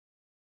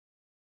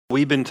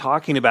We've been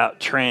talking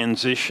about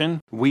transition.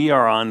 We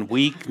are on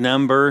week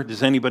number,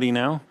 does anybody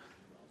know?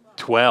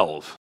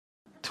 12.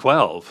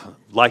 12.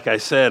 Like I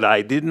said,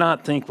 I did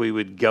not think we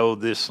would go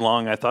this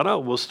long. I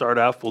thought, we'll start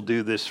off, we'll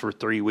do this for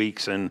 3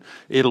 weeks and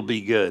it'll be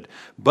good.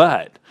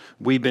 But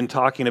we've been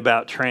talking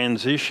about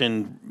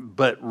transition,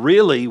 but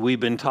really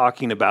we've been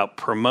talking about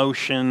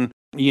promotion,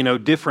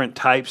 different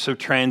types of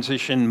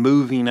transition,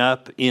 moving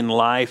up in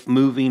life,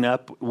 moving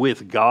up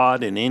with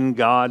God and in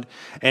God.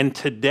 And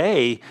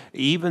today,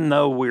 even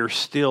though we're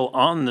still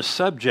on the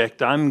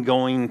subject, I'm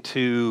going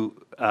to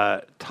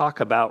talk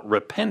about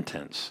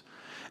repentance.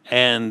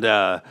 And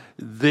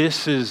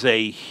this is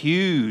a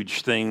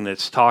huge thing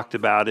that's talked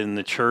about in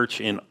the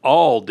church in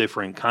all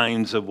different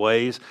kinds of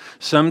ways.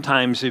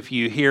 Sometimes if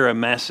you hear a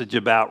message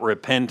about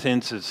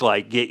repentance, it's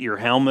like get your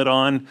helmet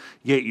on,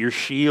 get your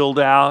shield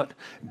out,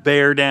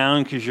 bear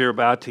down because you're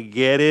about to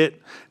get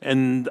it.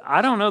 And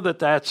I don't know that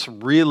that's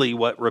really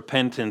what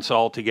repentance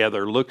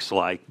altogether looks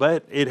like,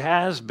 but it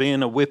has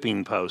been a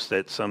whipping post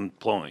at some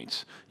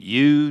points.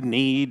 You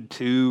need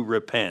to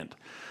repent.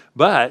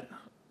 But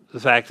the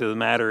fact of the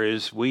matter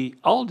is we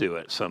all do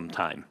it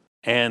sometime,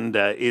 and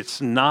it's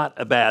not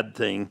a bad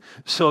thing.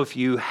 So if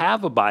you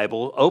have a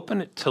Bible,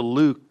 open it to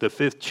Luke, the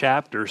 5th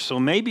chapter. So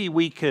maybe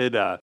we could,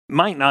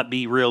 might not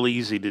be real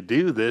easy to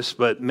do this,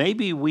 but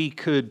maybe we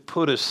could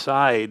put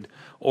aside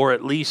or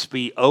at least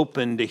be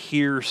open to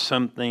hear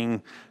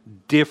something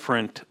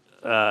different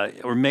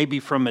or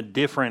maybe from a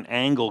different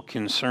angle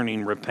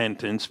concerning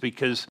repentance,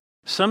 because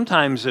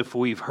sometimes if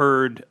we've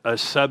heard a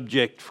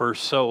subject for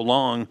so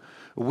long,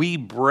 we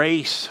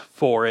brace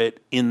for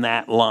it in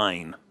that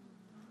line.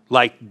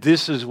 Like,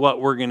 this is what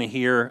we're going to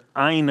hear.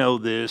 I know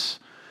this.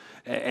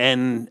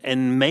 And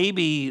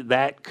maybe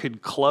that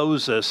could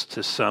close us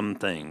to some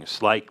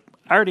things. Like,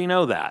 I already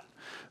know that.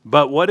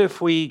 But what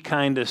if we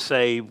kind of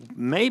say,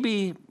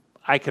 maybe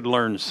I could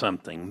learn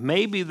something.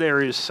 Maybe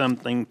there is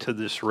something to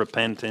this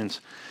repentance.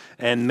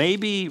 And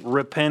maybe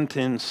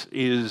repentance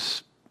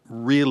is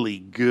really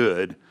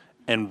good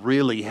and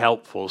really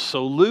helpful.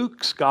 So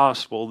Luke's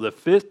Gospel, the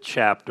 5th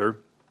chapter,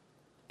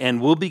 and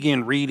we'll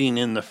begin reading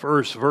in the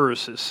first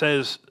verse. It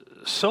says,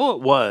 "So it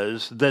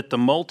was that the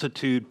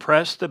multitude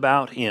pressed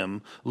about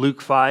him,"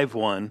 Luke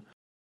 5:1,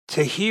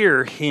 "to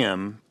hear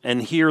him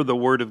and hear the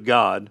word of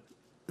God,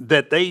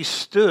 that they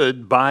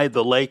stood by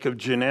the lake of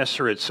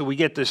Gennesaret." So we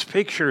get this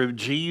picture of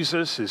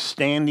Jesus is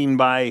standing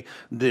by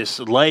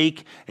this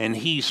lake and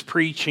he's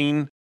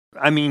preaching.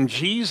 I mean,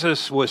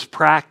 Jesus was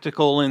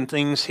practical in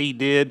things he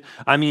did.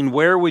 I mean,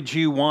 where would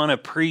you want to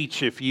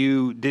preach if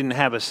you didn't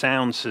have a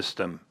sound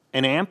system?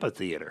 An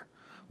amphitheater.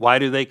 Why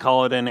do they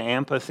call it an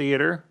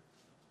amphitheater?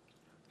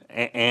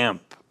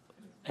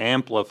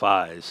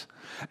 Amplifies.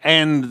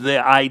 And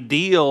the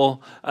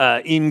ideal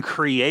in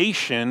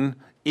creation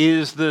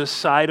is the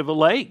side of a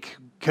lake,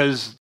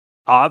 because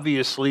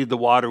obviously the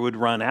water would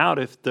run out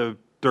if the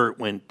dirt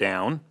went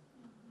down.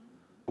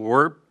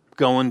 We're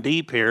going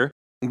deep here.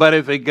 But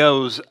if it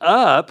goes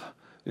up,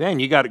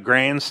 then you got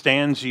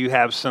grandstands, you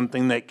have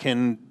something that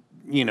can,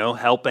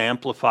 help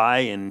amplify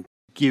and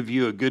give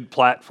you a good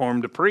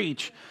platform to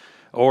preach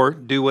or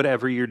do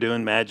whatever you're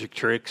doing, magic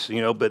tricks,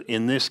 but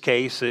in this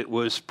case it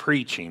was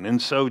preaching.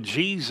 And so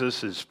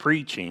Jesus is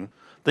preaching,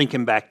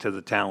 thinking back to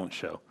the talent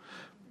show.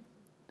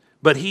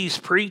 But he's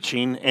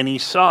preaching, and he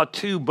saw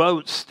 2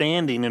 boats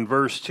standing in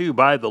verse 2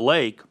 by the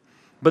lake,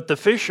 but the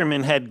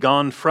fishermen had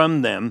gone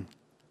from them,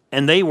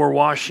 and they were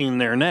washing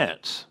their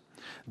nets.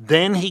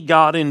 Then he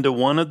got into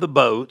one of the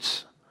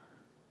boats,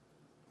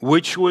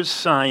 which was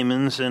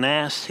Simon's, and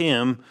asked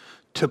him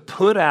to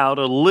put out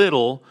a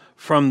little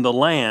from the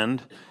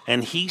land,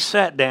 and he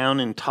sat down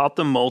and taught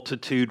the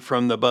multitude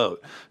from the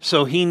boat.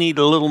 So he needed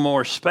a little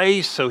more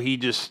space, so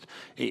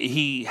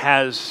he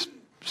has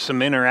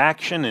some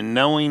interaction, and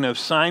knowing of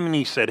Simon,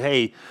 he said,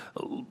 "Hey,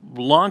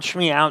 launch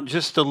me out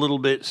just a little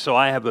bit so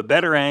I have a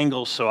better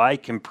angle so I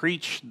can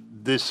preach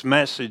this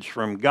message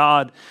from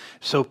God."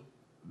 So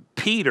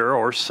Peter,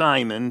 or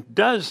Simon,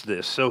 does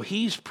this. So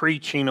he's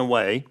preaching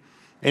away.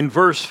 In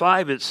verse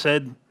 5 it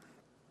said,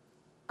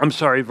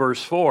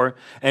 verse 4,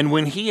 "And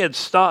when he had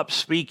stopped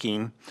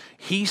speaking,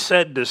 he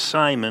said to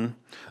Simon,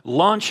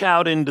 'Launch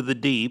out into the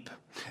deep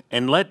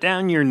and let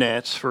down your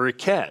nets for a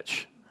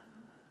catch.'"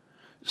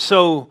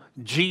 So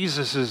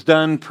Jesus is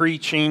done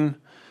preaching.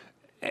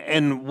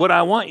 And what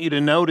I want you to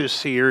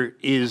notice here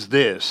is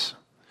this.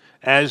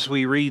 As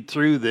we read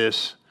through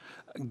this,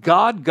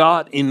 God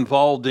got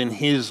involved in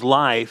his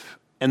life,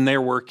 and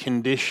there were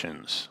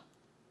conditions.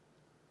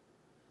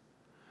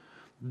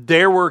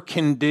 There were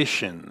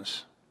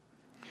conditions.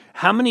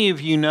 How many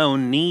of you know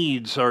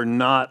needs are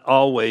not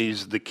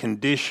always the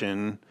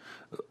condition,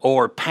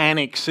 or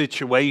panic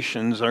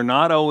situations are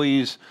not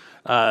always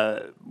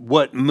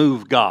what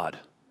move God?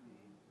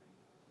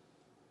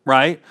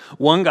 Right?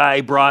 One guy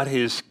brought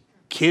his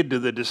kid to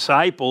the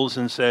disciples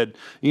and said,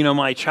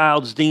 "My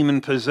child's demon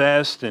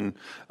possessed and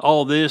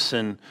all this,"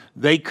 and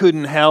they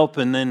couldn't help.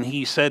 And then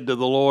he said to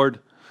the Lord,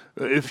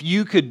 If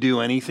you could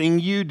do anything,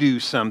 you do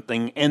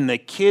something, and the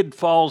kid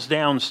falls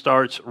down,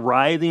 starts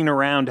writhing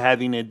around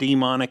having a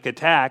demonic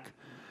attack,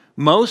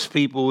 most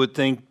people would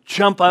think,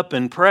 jump up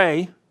and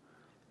pray.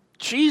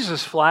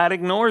 Jesus flat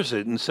ignores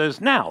it and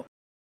says, now,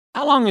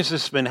 how long has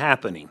this been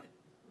happening?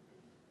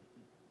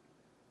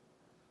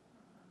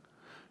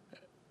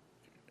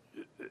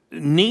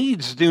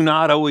 Needs do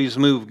not always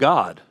move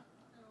God.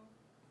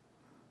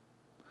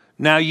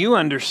 Now, you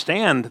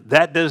understand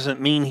that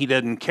doesn't mean he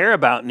doesn't care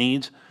about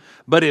needs,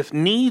 but if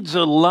needs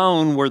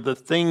alone were the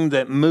thing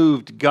that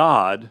moved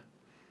God,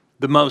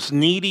 the most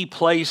needy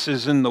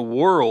places in the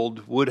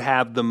world would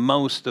have the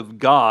most of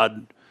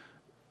God's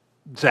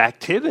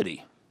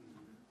activity,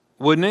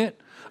 wouldn't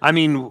it? I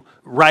mean,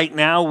 right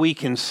now we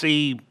can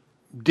see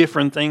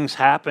different things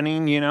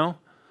happening, you know.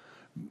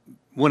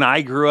 When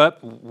I grew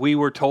up, we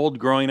were told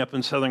growing up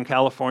in Southern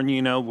California,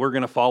 you know, we're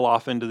going to fall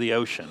off into the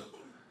ocean.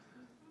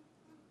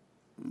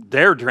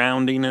 They're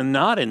drowning and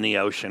not in the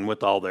ocean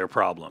with all their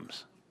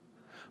problems.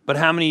 But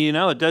how many of you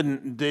know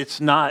it's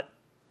not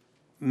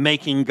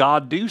making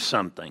God do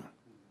something?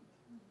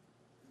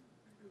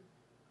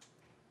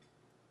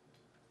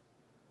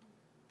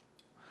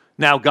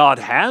 Now, God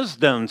has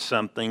done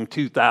something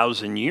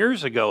 2,000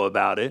 years ago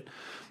about it,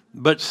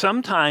 but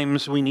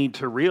sometimes we need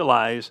to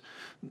realize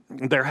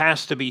there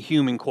has to be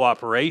human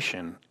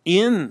cooperation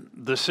in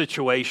the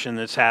situation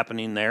that's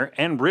happening there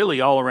and really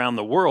all around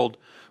the world.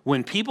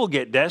 When people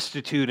get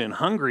destitute and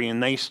hungry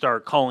and they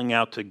start calling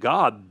out to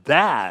God,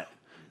 that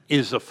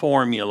is a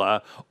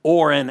formula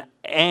or an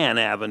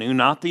avenue,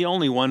 not the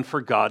only one,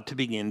 for God to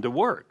begin to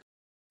work.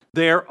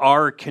 There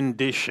are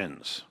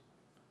conditions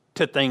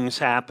to things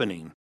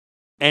happening.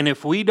 And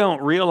if we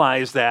don't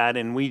realize that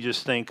and we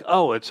just think,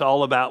 oh, it's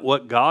all about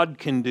what God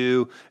can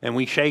do, and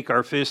we shake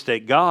our fist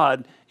at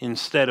God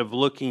instead of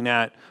looking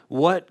at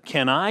what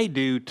can I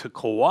do to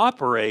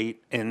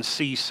cooperate and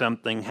see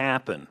something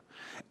happen.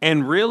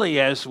 And really,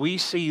 as we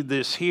see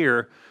this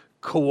here,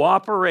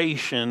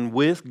 cooperation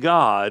with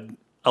God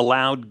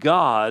allowed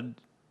God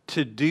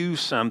to do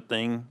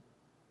something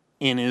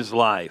in his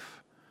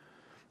life,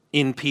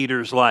 in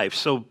Peter's life.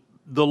 So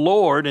the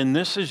Lord, and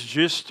this is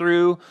just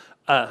through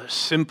a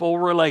simple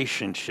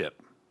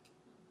relationship,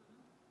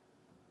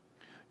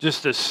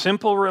 just a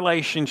simple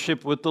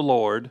relationship with the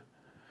Lord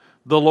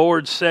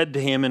said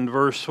to him in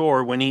verse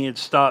 4, when he had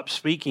stopped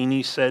speaking,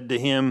 he said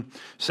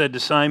to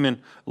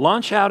Simon,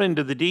 launch out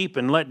into the deep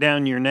and let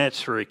down your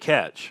nets for a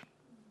catch.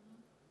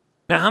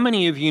 Now, how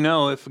many of you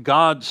know if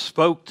God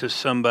spoke to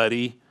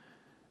somebody,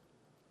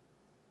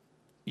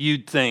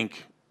 you'd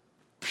think,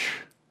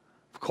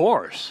 of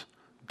course,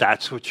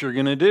 that's what you're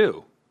going to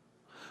do.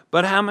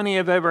 But how many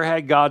have ever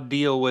had God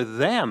deal with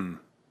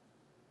them?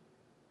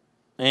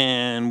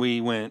 And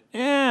we went,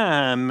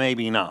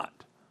 maybe not.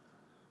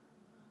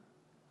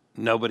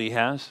 Nobody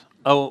has?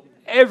 Oh,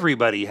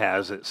 everybody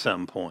has at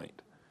some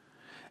point.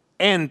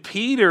 And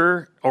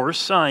Peter, or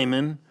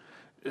Simon,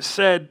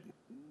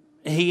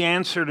 he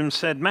answered and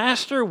said,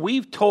 Master,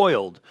 we've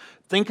toiled.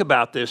 Think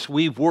about this.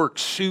 We've worked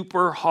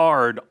super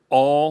hard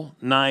all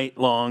night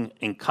long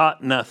and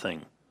caught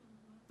nothing.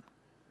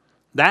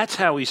 That's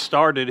how he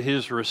started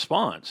his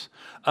response.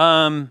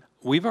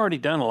 We've already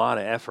done a lot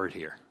of effort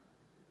here.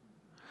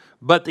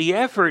 But the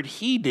effort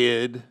he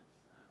did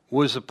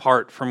was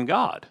apart from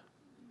God.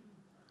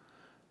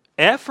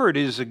 Effort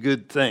is a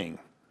good thing.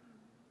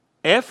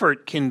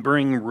 Effort can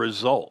bring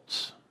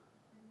results.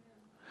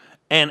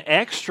 And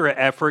extra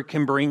effort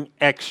can bring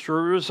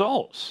extra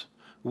results.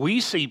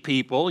 We see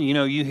people, you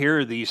know, you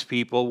hear these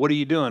people, what are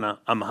you doing?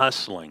 I'm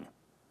hustling.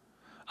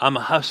 I'm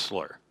a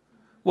hustler.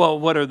 Well,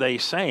 what are they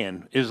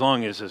saying? As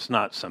long as it's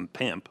not some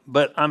pimp.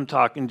 But I'm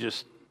talking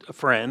just a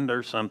friend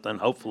or something.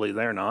 Hopefully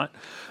they're not.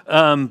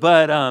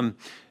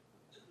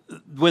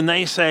 When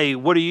they say,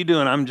 what are you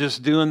doing? I'm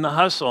just doing the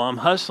hustle. I'm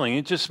hustling.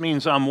 It just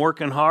means I'm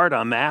working hard.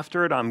 I'm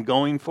after it. I'm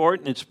going for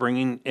it. And it's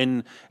bringing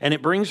in, and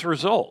it brings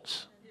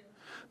results.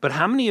 But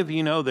how many of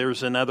you know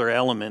there's another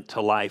element to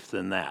life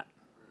than that?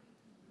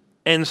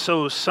 And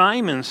so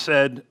Simon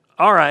said,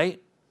 all right,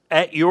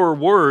 at your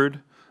word,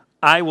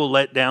 I will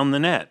let down the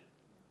net.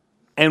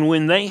 And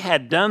when they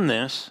had done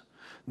this,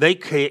 they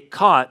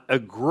caught a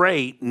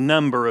great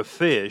number of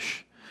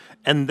fish,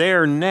 and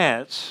their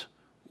nets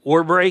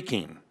were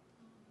breaking.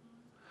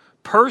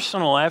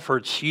 Personal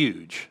effort's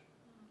huge.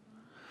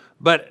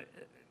 But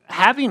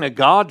having a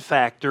God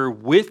factor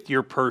with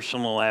your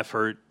personal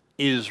effort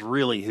is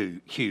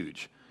really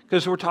huge.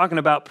 Because we're talking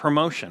about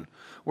promotion.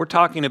 We're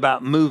talking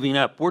about moving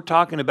up. We're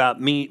talking about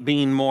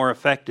being more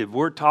effective.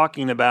 We're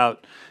talking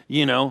about,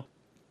 a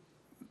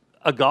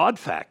God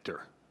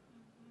factor.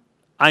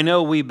 I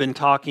know we've been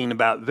talking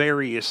about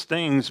various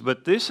things,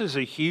 but this is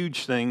a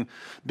huge thing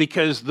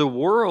because the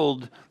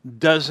world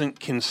doesn't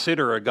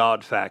consider a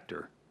God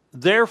factor.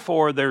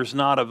 Therefore, there's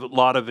not a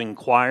lot of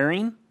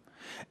inquiring,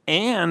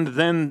 and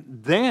then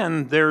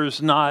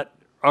there's not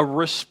a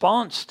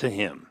response to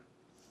him.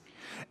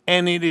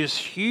 And it is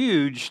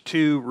huge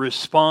to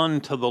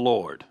respond to the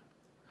Lord.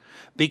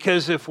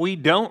 Because if we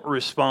don't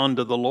respond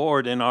to the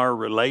Lord in our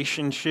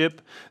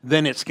relationship,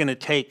 then it's going to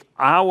take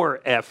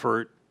our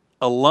effort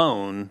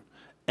alone,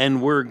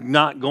 and we're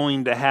not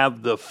going to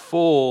have the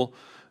full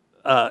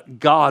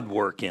God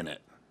work in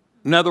it.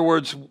 In other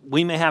words,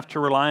 we may have to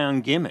rely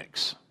on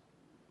gimmicks.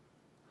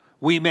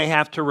 We may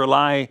have to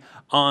rely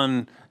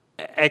on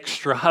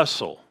extra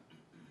hustle.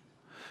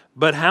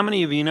 But how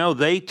many of you know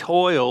they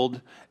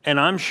toiled, and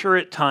I'm sure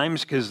at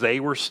times because they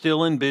were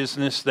still in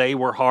business, they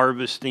were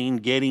harvesting,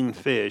 getting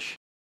fish.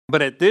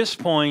 But at this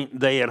point,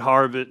 they had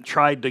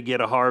tried to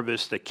get a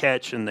harvest, a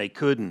catch, and they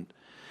couldn't.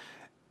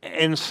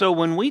 And so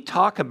when we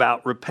talk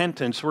about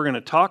repentance, we're going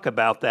to talk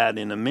about that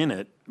in a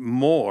minute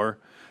more.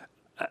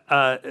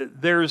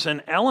 There's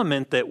an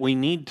element that we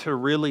need to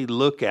really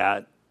look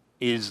at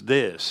is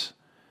this.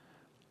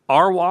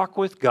 Our walk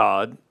with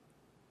God,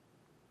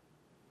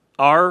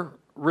 our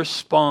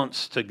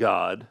response to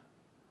God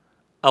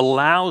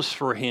allows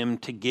for Him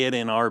to get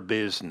in our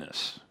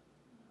business.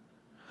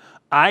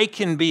 I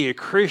can be a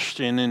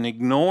Christian and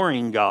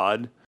ignoring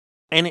God,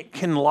 and it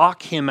can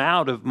lock Him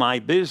out of my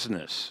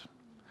business.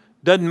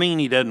 Doesn't mean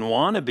He doesn't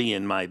want to be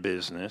in my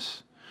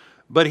business,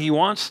 but He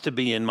wants to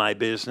be in my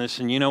business,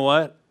 and you know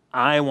what?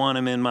 I want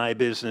Him in my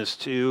business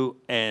too,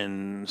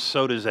 and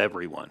so does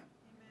everyone.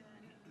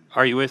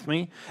 Are you with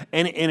me?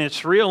 And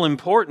it's real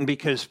important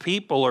because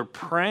people are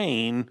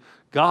praying,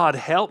 God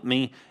help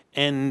me,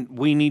 and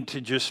we need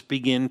to just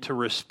begin to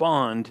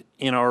respond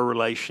in our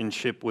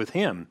relationship with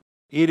Him.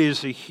 It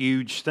is a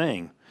huge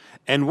thing.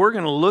 And we're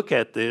going to look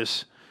at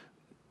this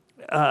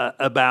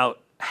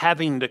about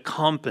having to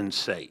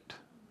compensate.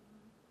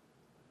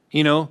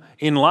 You know,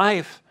 in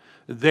life,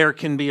 there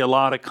can be a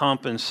lot of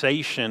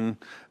compensation,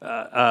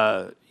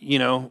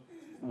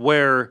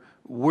 where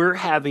we're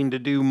having to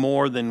do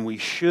more than we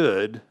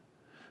should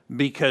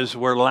because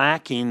we're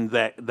lacking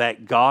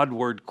that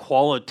Godward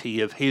quality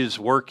of His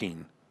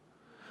working.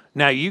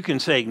 Now, you can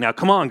say, now,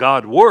 come on,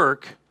 God,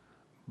 work,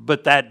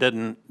 but that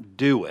doesn't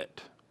do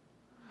it.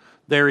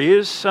 There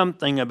is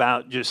something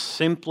about just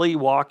simply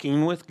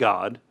walking with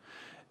God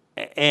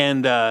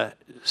and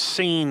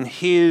seeing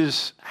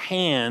His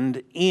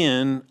hand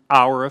in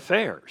our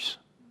affairs.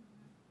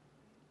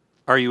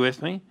 Are you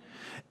with me?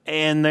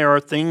 And there are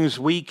things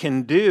we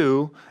can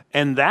do,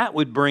 and that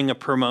would bring a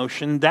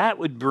promotion, that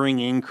would bring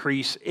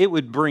increase, it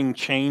would bring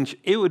change,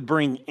 it would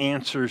bring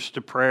answers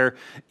to prayer,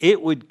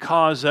 it would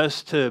cause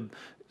us to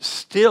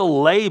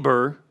still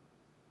labor,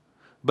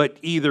 but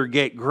either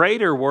get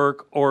greater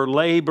work or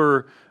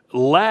labor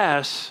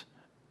less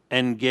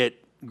and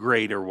get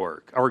greater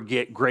work or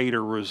get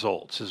greater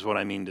results is what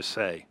I mean to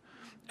say.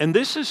 And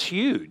this is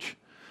huge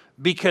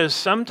because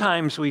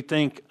sometimes we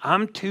think,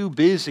 I'm too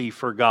busy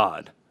for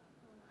God.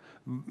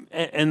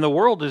 And the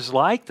world is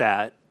like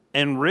that.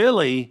 And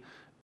really,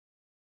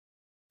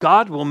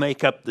 God will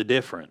make up the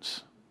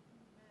difference.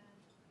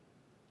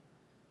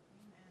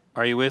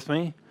 Are you with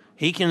me?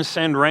 He can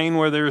send rain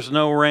where there's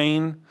no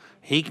rain.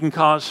 He can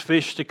cause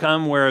fish to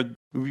come where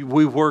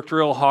we've worked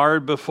real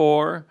hard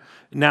before.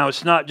 Now,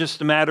 it's not just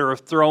a matter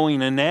of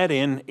throwing a net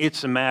in,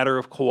 it's a matter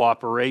of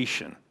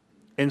cooperation.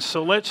 And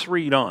so let's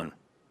read on.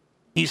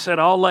 He said,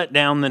 I'll let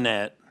down the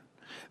net.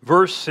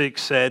 Verse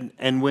 6 said,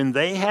 and when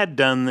they had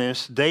done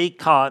this, they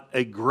caught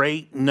a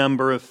great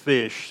number of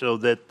fish so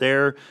that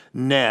their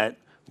net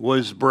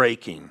was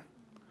breaking.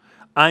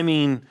 I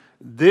mean,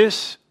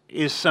 this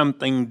is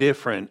something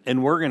different,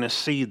 and we're going to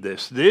see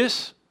this.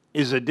 This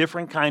is a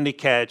different kind of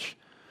catch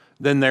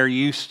than they're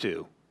used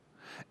to.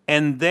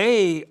 And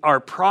they are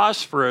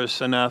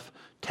prosperous enough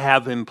to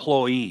have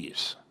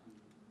employees.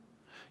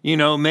 You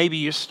know, maybe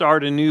you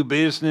start a new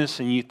business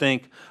and you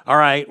think, all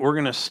right, we're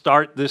going to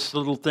start this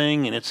little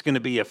thing and it's going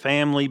to be a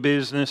family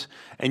business,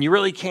 and you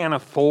really can't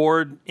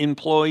afford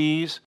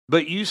employees,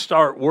 but you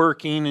start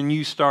working and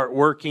you start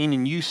working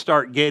and you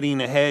start getting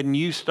ahead and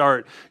you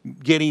start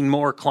getting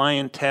more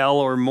clientele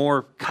or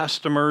more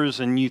customers,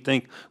 and you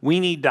think we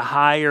need to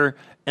hire,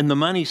 and the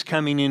money's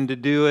coming in to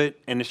do it,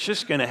 and it's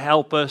just going to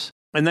help us.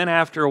 And then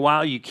after a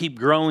while, you keep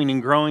growing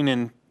and growing,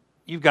 and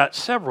you've got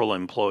several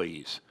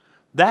employees.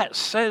 That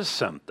says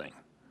something.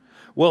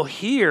 Well,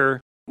 here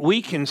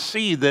we can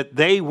see that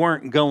they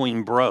weren't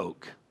going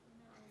broke.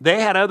 They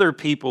had other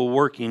people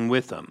working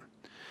with them.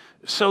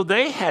 So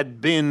they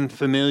had been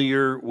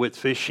familiar with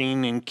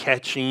fishing and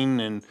catching,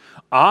 and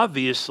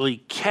obviously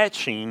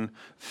catching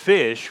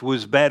fish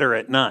was better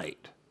at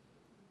night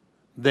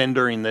than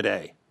during the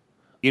day.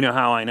 You know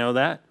how I know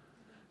that?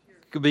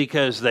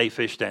 Because they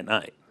fished at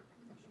night.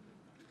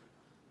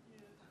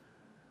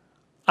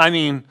 I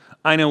mean,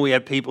 I know we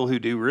have people who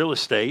do real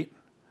estate.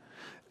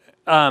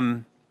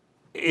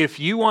 If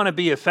you want to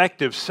be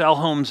effective, sell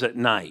homes at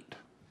night.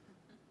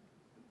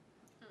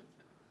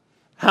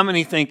 How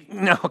many think,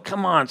 no,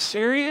 come on,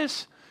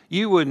 serious?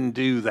 You wouldn't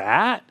do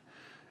that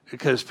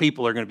because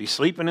people are going to be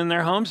sleeping in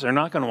their homes. They're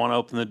not going to want to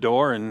open the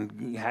door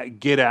and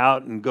get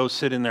out and go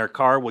sit in their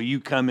car while you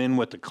come in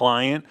with the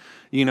client.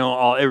 You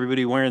know,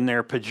 everybody wearing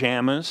their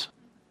pajamas,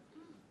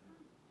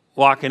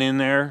 walking in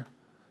there,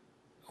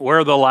 where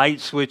are the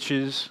light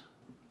switches,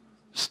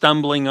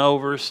 stumbling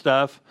over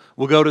stuff.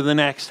 We'll go to the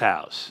next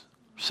house.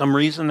 For some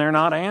reason they're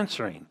not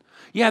answering.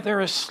 Yeah, they're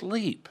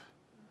asleep.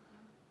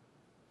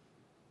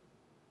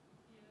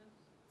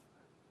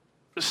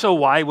 So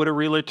why would a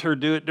realtor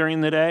do it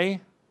during the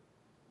day?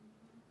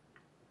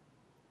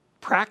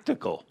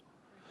 Practical.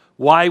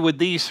 Why would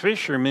these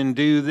fishermen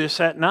do this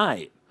at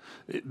night?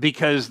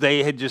 Because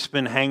they had just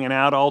been hanging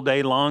out all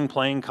day long,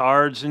 playing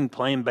cards and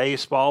playing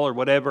baseball or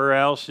whatever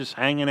else, just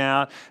hanging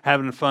out,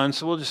 having fun.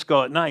 So we'll just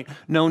go at night.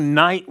 No,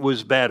 night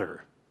was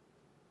better.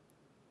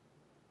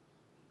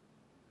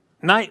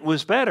 Night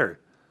was better.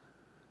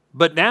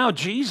 But now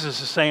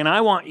Jesus is saying,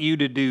 I want you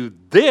to do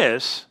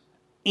this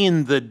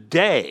in the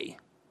day.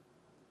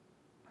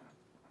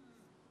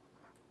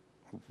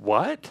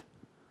 What?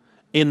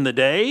 In the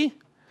day?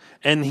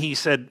 And he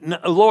said, no,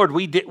 Lord,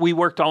 we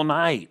worked all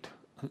night.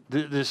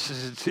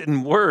 This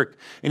didn't work.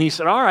 And he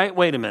said, all right,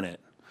 wait a minute.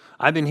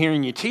 I've been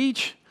hearing you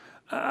teach.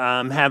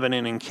 I'm having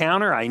an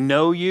encounter. I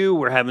know you.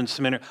 We're having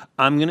some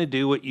I'm going to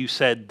do what you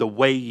said the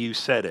way you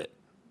said it.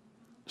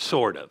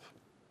 Sort of.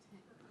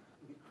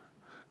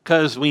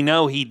 Because we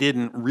know he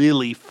didn't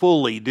really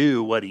fully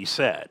do what he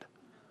said.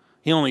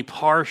 He only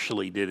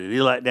partially did it.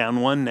 He let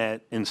down one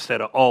net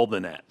instead of all the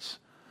nets.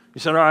 He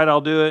said, all right,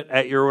 I'll do it.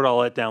 At your word, I'll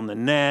let down the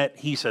net.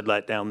 He said,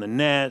 let down the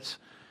nets.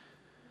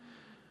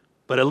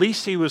 But at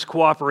least he was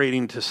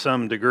cooperating to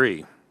some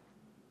degree.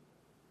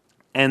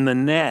 And the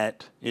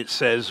net, it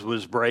says,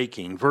 was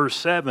breaking. Verse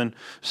 7,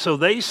 so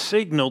they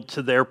signaled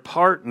to their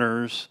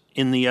partners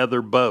in the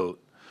other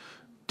boat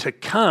to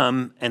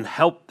come and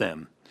help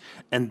them.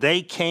 And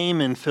they came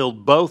and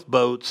filled both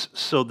boats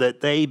so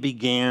that they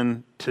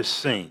began to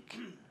sink.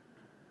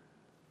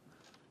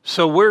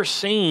 So we're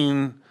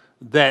seeing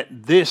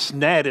that this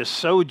net is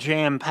so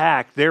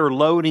jam-packed, they're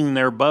loading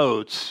their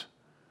boats,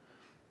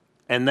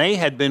 and they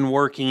had been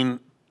working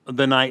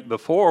the night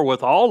before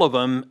with all of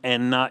them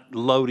and not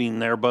loading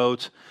their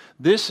boats.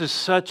 This is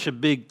such a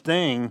big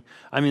thing.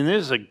 I mean,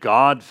 this is a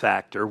God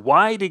factor.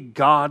 Why did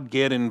God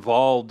get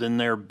involved in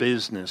their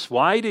business?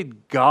 Why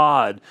did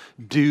God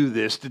do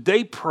this? Did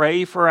they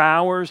pray for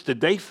hours? Did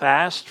they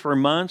fast for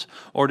months?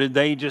 Or did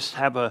they just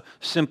have a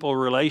simple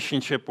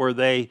relationship where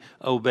they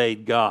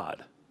obeyed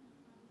God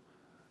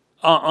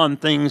on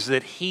things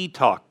that he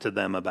talked to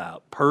them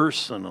about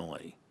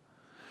personally?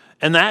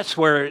 And that's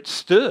where it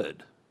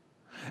stood.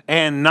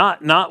 And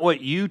not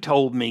what you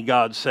told me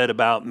God said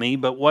about me,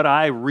 but what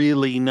I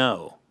really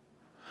know.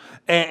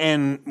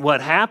 And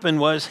what happened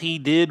was he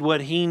did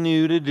what he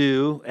knew to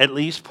do, at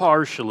least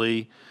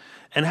partially.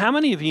 And how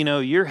many of you know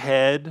your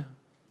head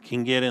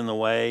can get in the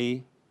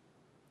way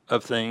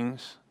of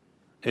things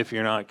if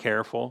you're not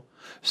careful?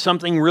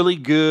 Something really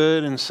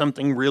good and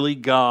something really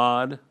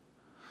God.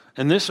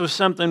 And this was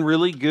something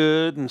really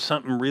good and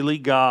something really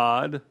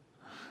God.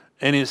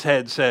 And his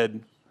head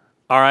said,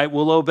 all right,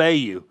 we'll obey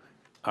you.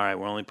 All right,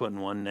 we're only putting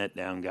one net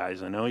down,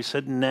 guys. I know he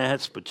said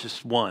nets, but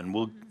just one.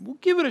 We'll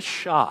give it a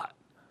shot.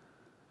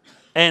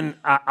 And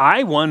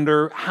I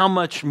wonder how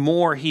much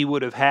more he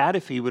would have had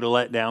if he would have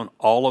let down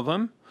all of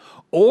them,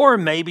 or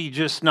maybe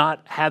just not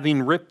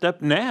having ripped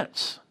up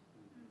nets,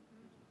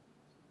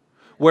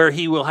 where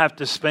he will have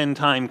to spend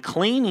time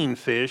cleaning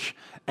fish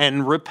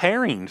and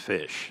repairing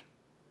fish,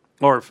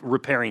 or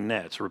repairing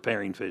nets,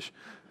 repairing fish,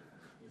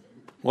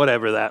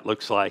 whatever that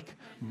looks like.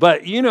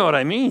 But you know what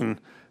I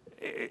mean.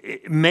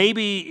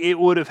 Maybe it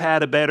would have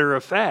had a better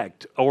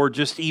effect, or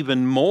just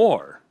even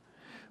more.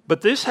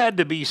 But this had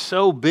to be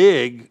so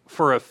big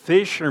for a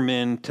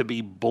fisherman to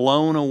be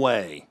blown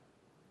away.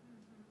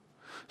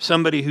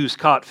 Somebody who's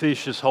caught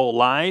fish his whole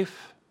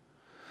life.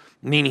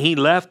 I mean, he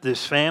left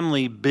this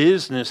family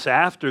business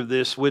after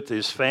this with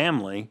his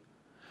family,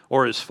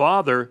 or his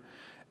father.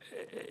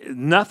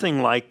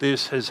 Nothing like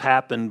this has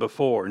happened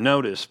before.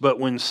 Notice, but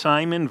when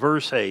Simon,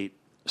 verse 8,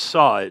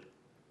 saw it,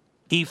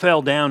 he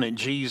fell down at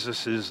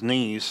Jesus'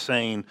 knees,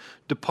 saying,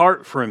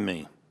 depart from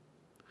me,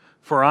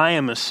 for I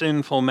am a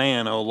sinful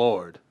man, O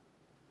Lord.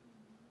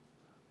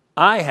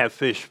 I have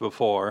fished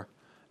before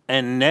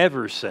and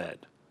never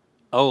said,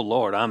 oh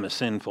Lord, I'm a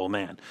sinful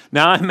man.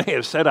 Now, I may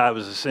have said I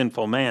was a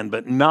sinful man,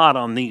 but not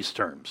on these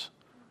terms.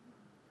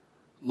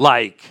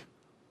 Like,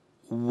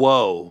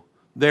 whoa,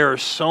 there are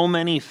so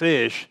many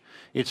fish,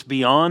 it's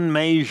beyond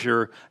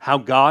measure how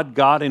God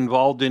got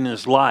involved in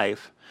his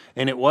life.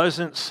 And it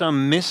wasn't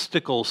some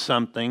mystical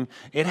something.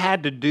 It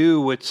had to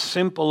do with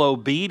simple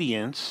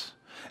obedience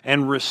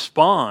and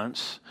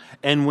response.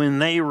 And when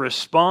they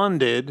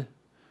responded,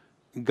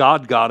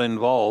 God got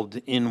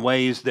involved in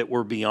ways that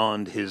were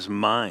beyond his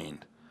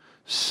mind.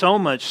 So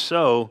much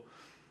so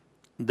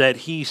that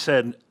he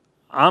said,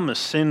 I'm a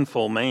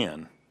sinful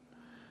man.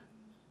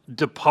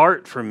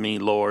 Depart from me,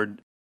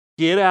 Lord.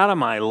 Get out of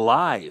my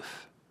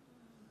life.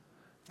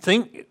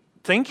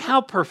 Think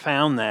how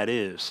profound that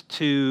is,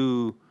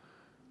 to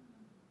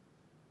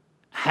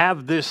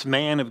have this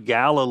man of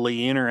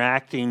Galilee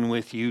interacting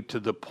with you to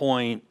the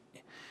point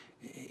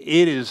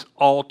it is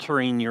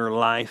altering your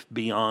life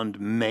beyond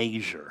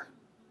measure.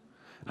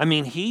 I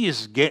mean, he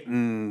is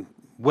getting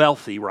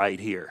wealthy right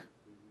here.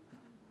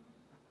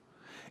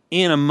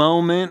 in a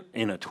moment,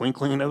 in a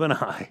twinkling of an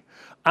eye.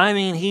 I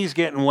mean, he's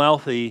getting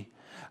wealthy.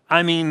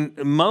 I mean,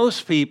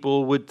 most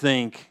people would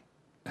think,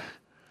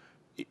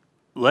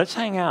 let's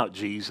hang out,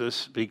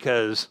 Jesus,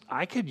 because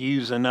I could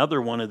use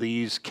another one of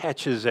these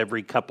catches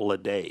every couple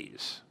of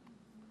days.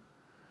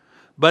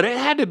 But it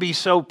had to be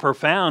so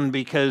profound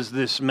because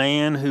this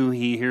man who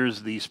he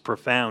hears these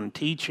profound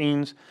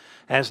teachings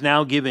has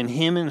now given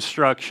him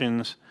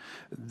instructions.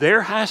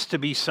 There has to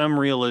be some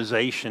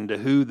realization to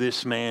who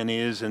this man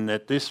is and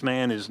that this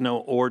man is no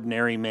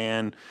ordinary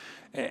man.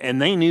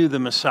 And they knew the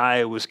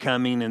Messiah was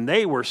coming, and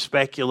they were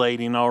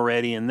speculating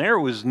already, and there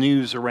was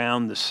news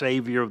around the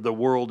Savior of the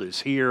world is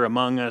here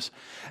among us,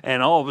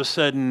 and all of a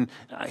sudden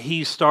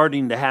he's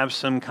starting to have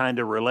some kind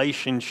of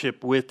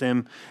relationship with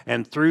him,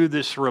 and through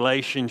this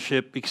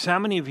relationship, because how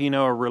many of you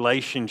know a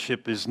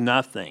relationship is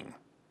nothing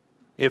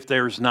if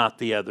there's not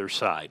the other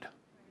side?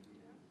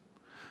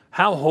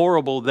 How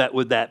horrible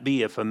would that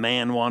be if a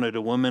man wanted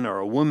a woman, or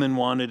a woman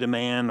wanted a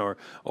man,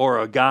 or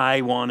a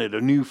guy wanted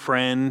a new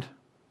friend,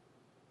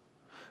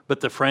 but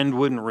the friend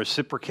wouldn't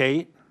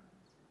reciprocate?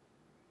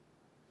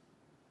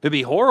 It'd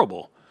be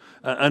horrible.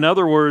 In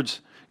other words,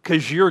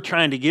 because you're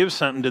trying to give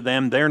something to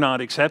them, they're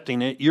not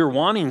accepting it. You're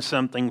wanting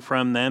something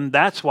from them.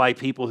 That's why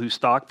people who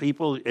stalk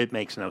people, it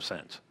makes no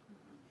sense.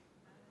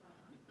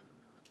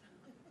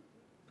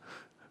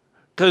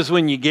 Because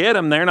when you get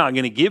them, they're not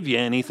going to give you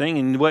anything,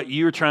 and what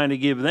you're trying to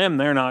give them,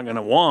 they're not going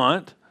to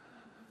want.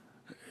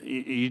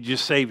 You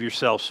just save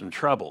yourself some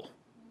trouble.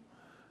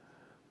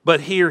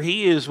 But here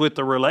he is with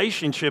the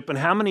relationship, and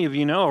how many of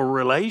you know a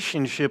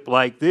relationship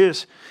like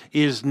this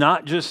is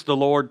not just the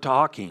Lord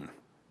talking,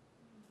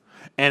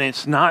 and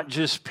it's not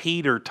just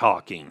Peter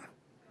talking.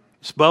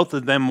 It's both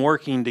of them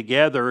working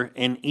together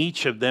and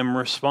each of them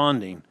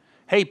responding.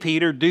 Hey,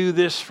 Peter, do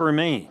this for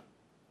me.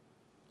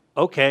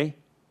 Okay,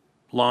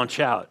 launch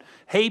out.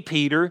 Hey,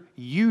 Peter,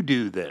 you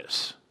do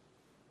this.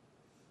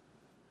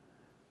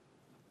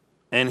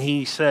 And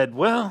he said,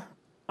 well,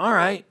 all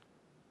right,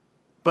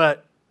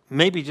 but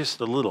maybe just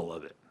a little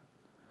of it.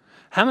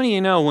 How many of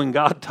you know when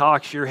God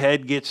talks, your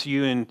head gets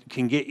you and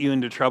can get you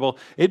into trouble?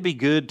 It'd be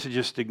good to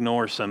just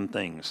ignore some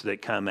things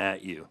that come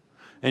at you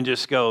and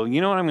just go, you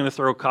know what, I'm going to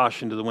throw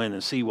caution to the wind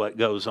and see what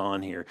goes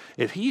on here.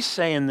 If he's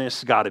saying this,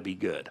 it's got to be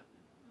good.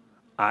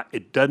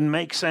 It doesn't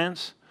make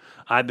sense.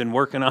 I've been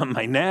working on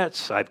my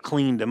nets. I've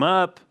cleaned them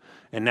up.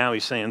 And now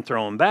he's saying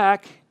throw them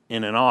back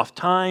in an off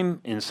time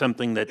in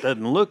something that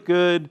doesn't look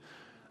good.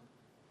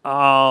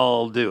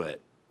 I'll do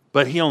it.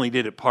 But he only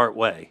did it part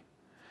way.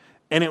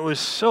 And it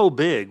was so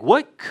big.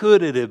 What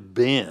could it have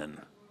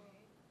been?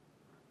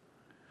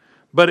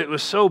 But it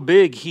was so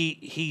big,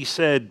 he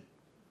said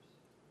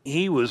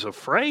he was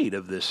afraid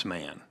of this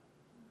man.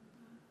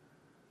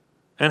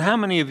 And how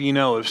many of you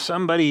know if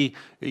somebody,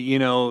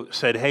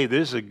 said, hey,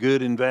 this is a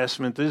good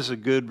investment, this is a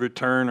good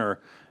return, or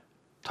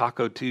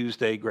Taco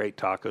Tuesday, great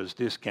tacos,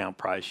 discount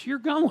price, you're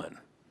going.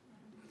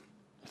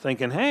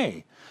 Thinking,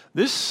 hey,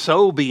 this is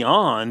so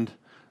beyond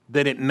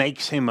that it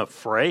makes him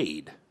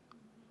afraid.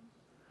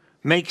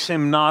 Makes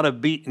him not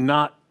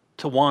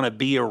to want to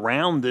be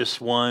around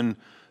this one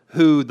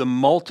who the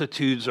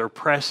multitudes are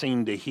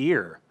pressing to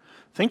hear.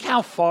 Think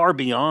how far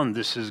beyond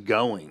this is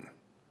going.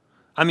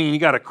 I mean, you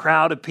got a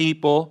crowd of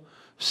people,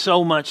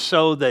 so much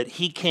so that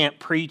he can't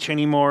preach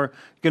anymore,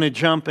 going to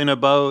jump in a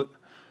boat.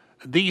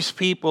 These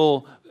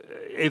people,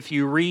 if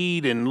you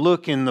read and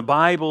look in the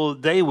Bible,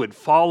 they would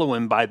follow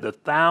him by the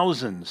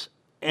thousands.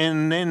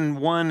 And then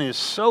one is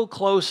so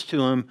close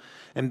to him,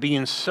 and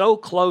being so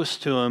close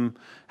to him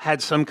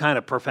had some kind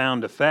of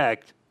profound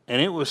effect.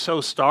 And it was so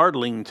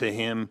startling to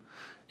him.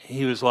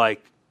 He was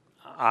like,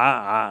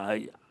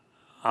 I'm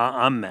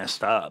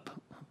messed up.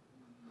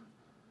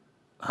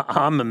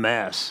 I'm a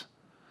mess.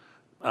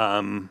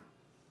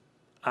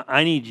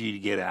 I need you to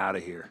get out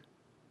of here.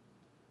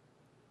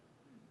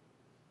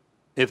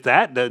 If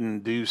that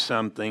doesn't do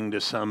something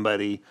to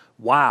somebody,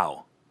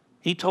 wow.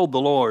 He told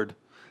the Lord,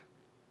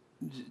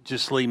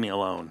 just leave me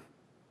alone.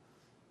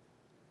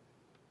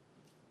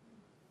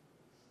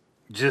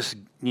 Just,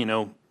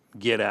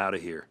 get out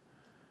of here.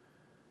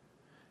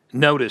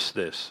 Notice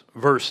this,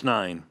 verse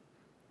 9.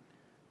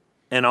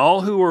 And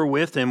all who were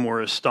with him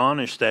were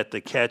astonished at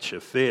the catch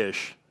of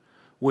fish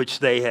which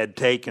they had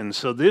taken.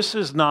 So this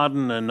is not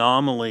an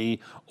anomaly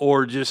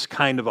or just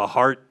kind of a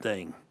heart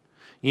thing.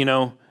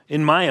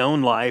 In my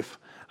own life,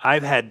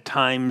 I've had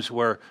times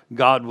where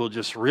God will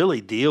just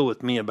really deal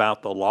with me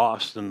about the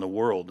lost in the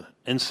world.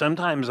 And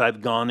sometimes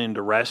I've gone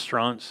into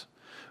restaurants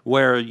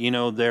where,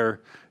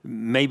 they're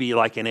maybe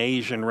like an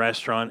Asian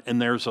restaurant and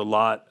there's a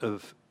lot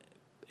of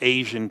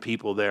Asian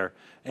people there.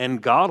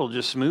 And God will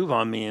just move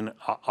on me and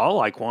I'll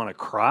want to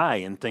cry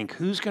and think,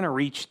 who's going to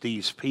reach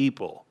these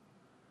people?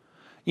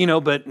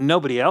 But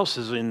nobody else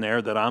is in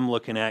there that I'm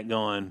looking at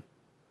going,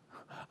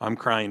 I'm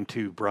crying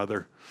too,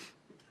 brother.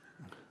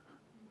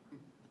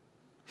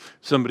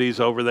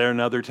 Somebody's over there,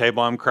 another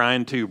table, I'm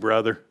crying too,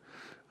 brother.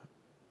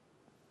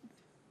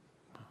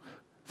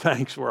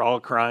 Thanks, we're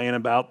all crying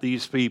about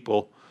these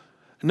people.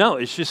 No,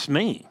 it's just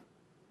me.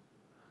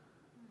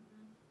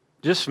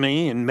 Just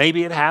me, and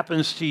maybe it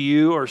happens to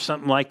you or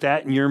something like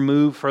that in your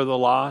move for the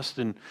lost,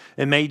 and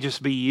it may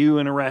just be you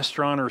in a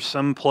restaurant or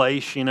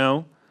someplace,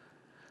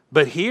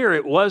 But here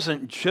it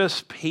wasn't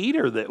just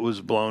Peter that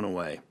was blown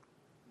away.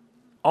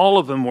 All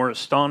of them were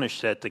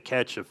astonished at the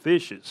catch of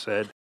fish, it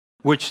said,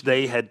 which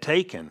they had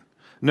taken.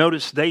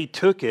 Notice they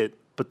took it,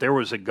 but there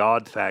was a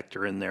God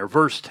factor in there.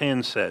 Verse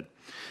 10 said,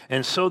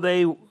 and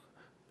so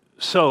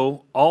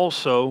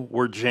also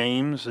were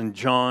James and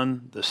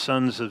John, the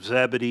sons of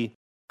Zebedee,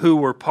 who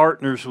were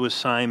partners with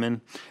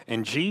Simon.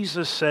 And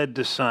Jesus said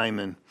to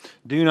Simon,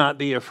 do not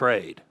be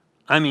afraid.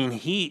 I mean,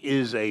 he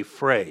is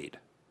afraid.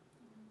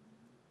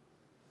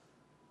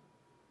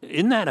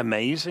 Isn't that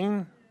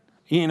amazing?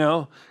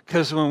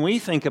 Because when we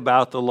think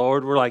about the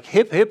Lord, we're like,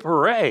 hip, hip,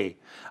 hooray.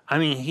 I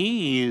mean,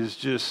 he is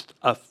just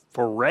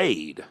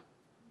afraid.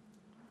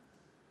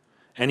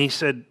 And he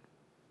said,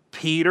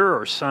 Peter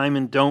or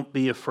Simon, don't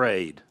be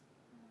afraid.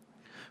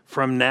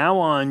 From now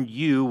on,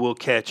 you will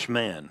catch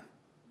men.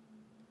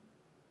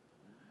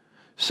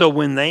 So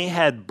when they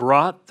had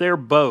brought their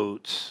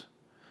boats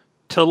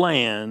to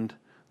land,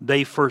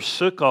 they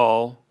forsook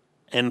all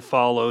and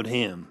followed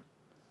him.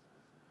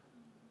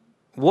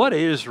 What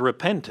is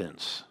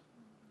repentance?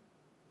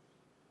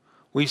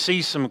 We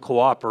see some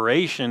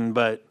cooperation,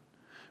 but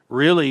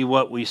really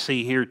what we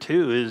see here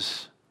too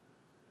is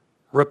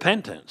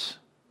repentance.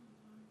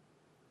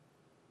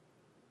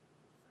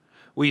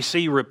 We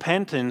see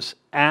repentance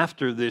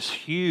after this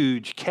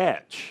huge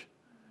catch.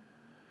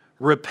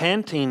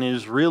 Repenting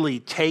is really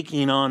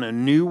taking on a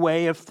new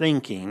way of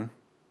thinking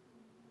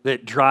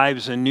that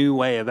drives a new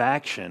way of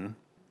action.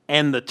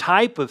 And the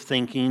type of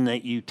thinking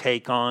that you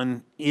take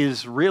on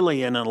is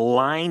really an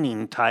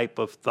aligning type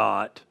of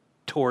thought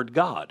toward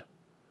God.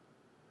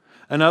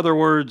 In other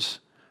words,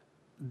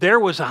 there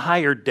was a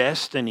higher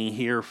destiny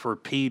here for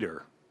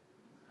Peter.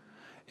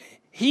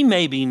 He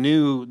maybe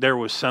knew there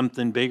was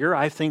something bigger.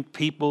 I think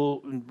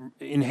people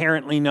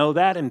inherently know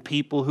that, and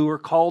people who are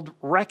called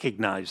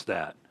recognize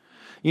that.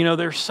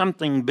 There's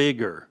something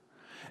bigger.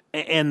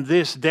 And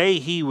this day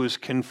he was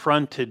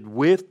confronted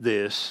with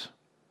this,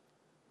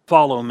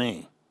 follow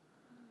me.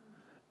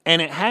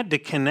 And it had to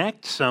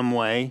connect some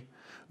way,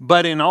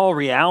 but in all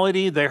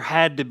reality, there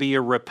had to be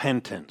a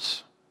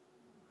repentance.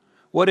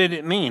 What did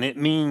it mean? It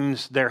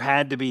means there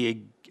had to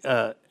be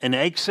an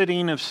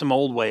exiting of some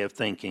old way of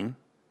thinking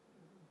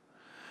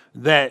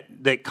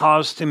that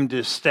caused him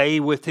to stay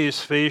with his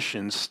fish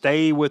and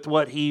stay with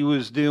what he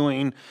was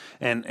doing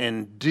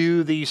and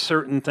do these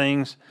certain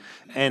things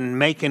and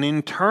make an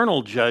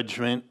internal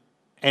judgment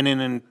and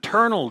an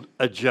internal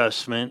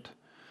adjustment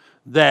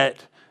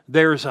that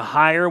there's a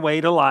higher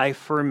way to life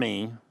for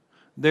me.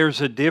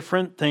 There's a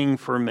different thing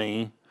for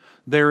me.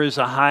 There is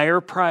a higher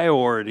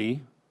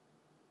priority.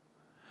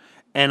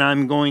 And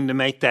I'm going to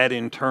make that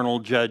internal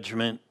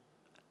judgment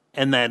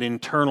and that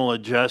internal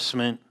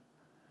adjustment.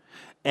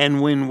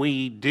 And when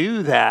we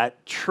do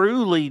that,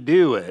 truly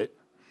do it,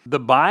 the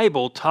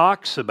Bible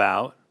talks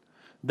about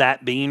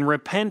that being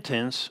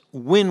repentance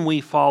when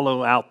we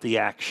follow out the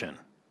action.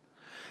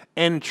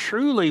 And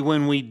truly,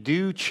 when we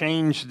do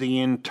change the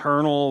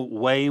internal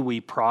way we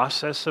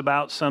process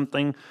about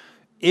something,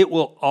 it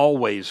will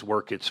always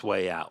work its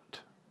way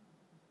out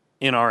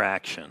in our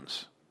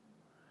actions.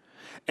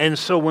 And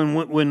so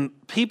when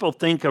people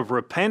think of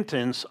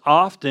repentance,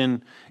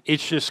 often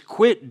it's just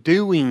quit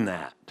doing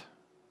that.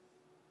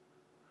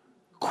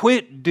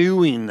 Quit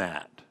doing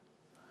that.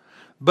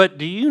 But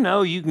do you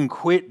know you can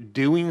quit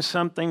doing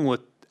something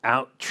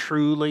without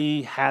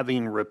truly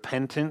having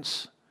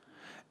repentance?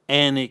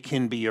 And it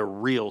can be a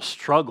real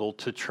struggle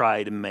to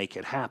try to make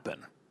it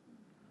happen,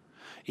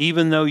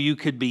 even though you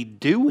could be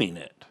doing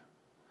it.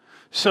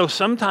 So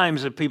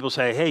sometimes if people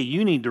say, hey,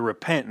 you need to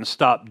repent and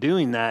stop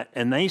doing that,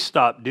 and they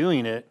stop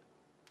doing it,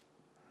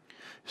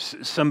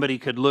 somebody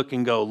could look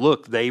and go,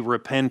 look, they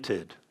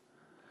repented.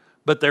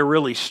 But they're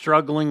really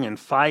struggling and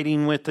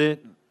fighting with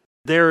it.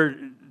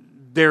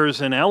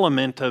 There's an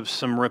element of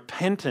some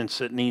repentance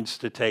that needs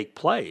to take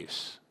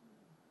place.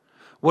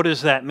 What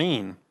does that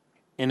mean?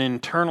 An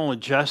internal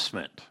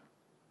adjustment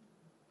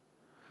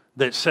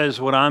that says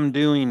what I'm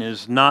doing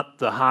is not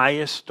the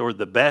highest or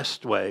the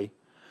best way.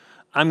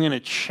 I'm going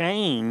to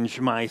change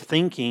my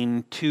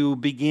thinking to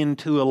begin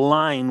to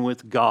align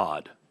with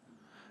God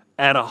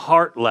at a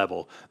heart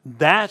level.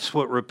 That's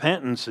what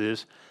repentance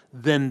is.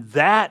 Then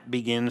that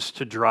begins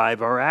to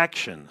drive our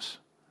actions.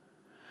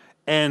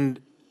 And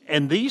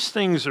these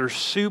things are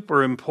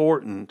super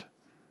important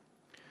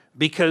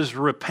because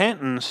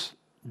repentance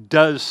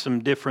does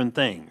some different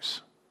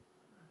things.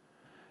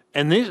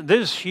 And this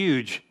is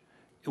huge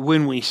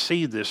when we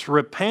see this.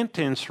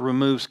 Repentance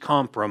removes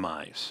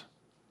compromise.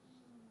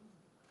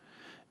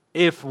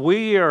 If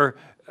we're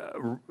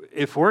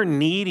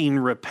needing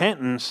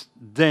repentance,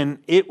 then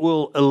it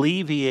will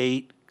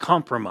alleviate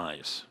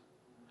compromise.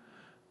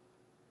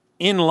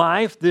 In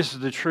life, this is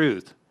the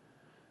truth.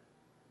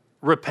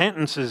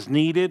 Repentance is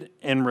needed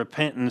and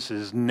repentance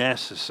is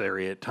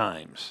necessary at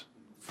times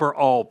for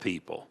all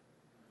people.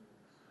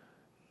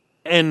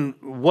 And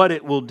what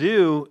it will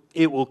do,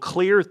 it will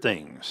clear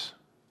things.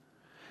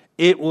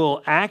 It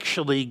will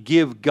actually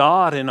give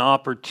God an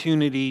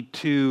opportunity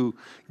to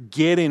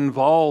get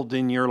involved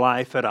in your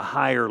life at a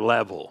higher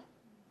level.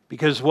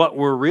 Because what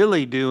we're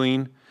really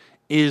doing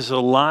is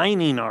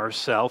aligning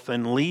ourselves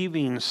and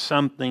leaving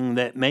something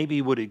that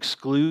maybe would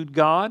exclude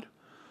God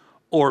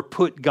or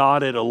put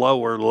God at a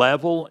lower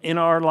level in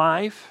our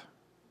life.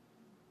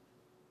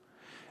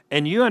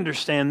 And you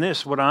understand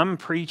this, what I'm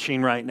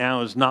preaching right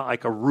now is not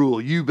like a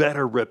rule, you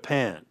better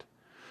repent.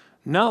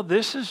 No,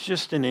 this is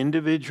just an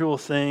individual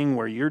thing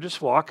where you're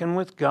just walking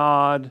with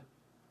God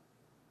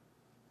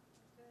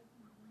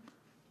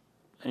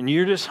and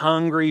you're just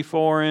hungry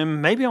for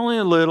Him, maybe only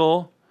a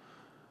little,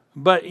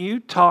 but you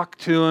talk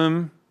to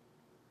Him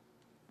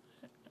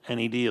and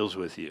He deals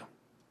with you.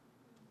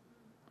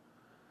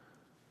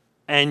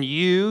 And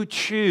you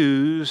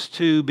choose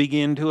to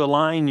begin to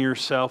align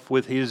yourself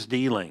with His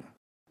dealing.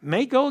 It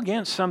may go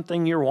against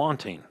something you're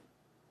wanting.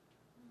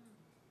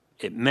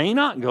 It may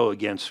not go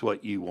against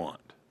what you want.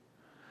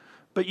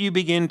 But you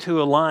begin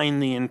to align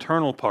the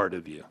internal part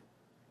of you.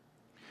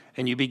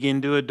 And you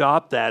begin to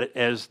adopt that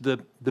as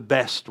the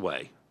best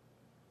way.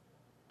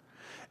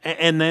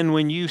 And then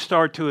when you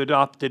start to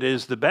adopt it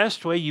as the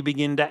best way, you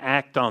begin to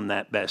act on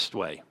that best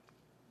way.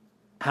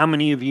 How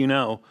many of you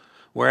know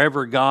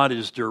wherever God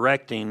is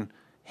directing,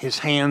 His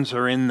hands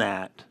are in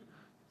that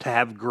to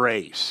have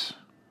grace?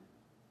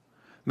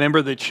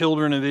 Remember the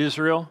children of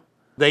Israel?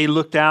 They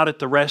looked out at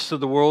the rest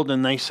of the world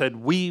and they said,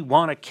 "We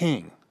want a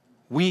king.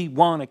 We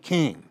want a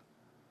king."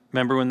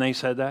 Remember when they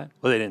said that?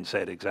 Well, they didn't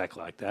say it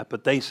exactly like that,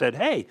 but they said,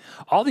 "Hey,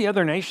 all the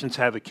other nations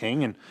have a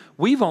king and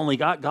we've only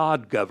got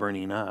God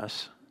governing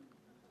us.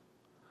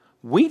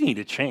 We need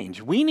a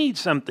change. We need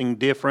something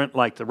different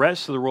like the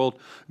rest of the world.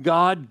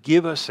 God,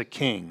 give us a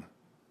king."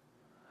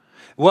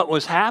 What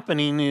was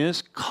happening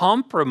is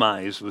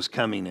compromise was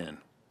coming in.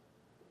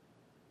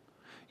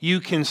 You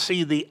can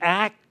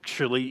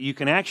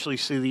actually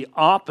see the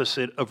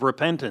opposite of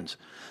repentance.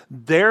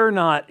 They're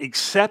not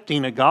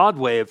accepting a God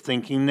way of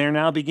thinking. They're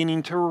now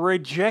beginning to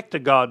reject a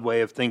God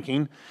way of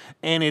thinking,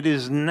 and it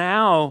is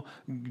now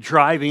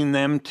driving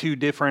them to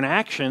different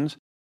actions.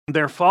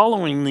 They're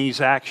following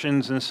these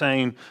actions and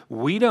saying,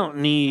 "We don't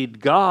need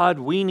God,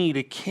 we need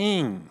a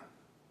king.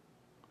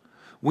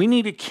 We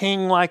need a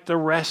king like the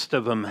rest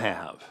of them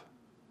have."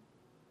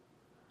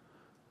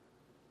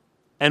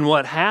 And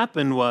what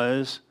happened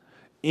was,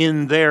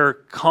 in their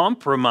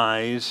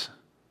compromise,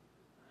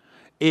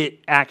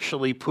 it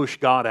actually pushed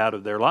God out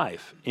of their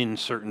life in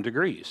certain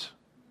degrees.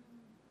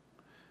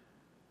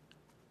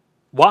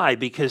 Why?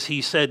 Because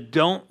He said,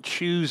 don't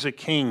choose a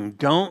king.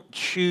 Don't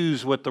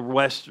choose what the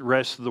rest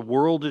of the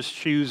world is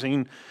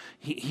choosing.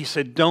 He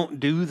said, don't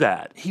do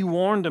that. He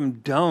warned them,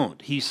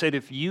 don't. He said,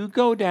 if you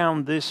go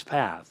down this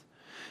path,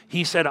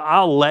 He said,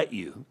 I'll let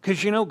you.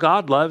 Because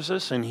God loves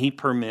us and He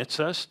permits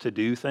us to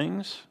do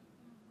things.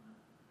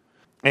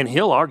 And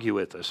He'll argue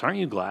with us. Aren't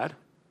you glad?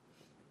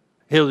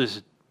 He'll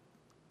just,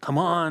 come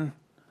on.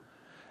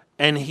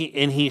 And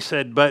he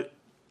said, but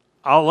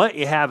I'll let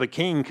you have a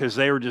king, because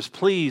they were just,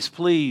 please,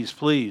 please,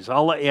 please,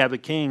 I'll let you have a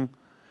king.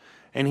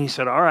 And He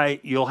said, all right,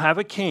 you'll have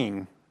a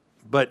king,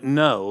 but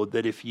know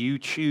that if you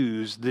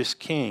choose this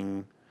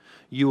king,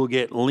 you will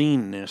get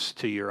leanness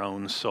to your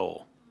own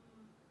soul.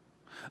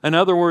 In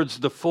other words,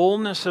 the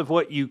fullness of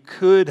what you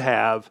could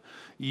have,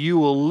 you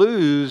will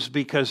lose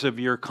because of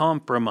your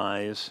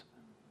compromise.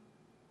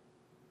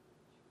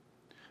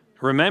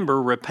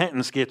 Remember,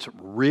 repentance gets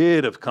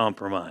rid of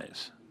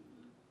compromise.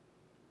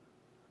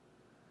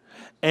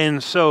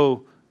 And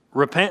so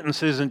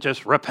repentance isn't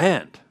just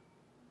repent.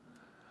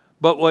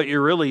 But what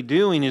you're really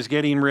doing is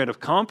getting rid of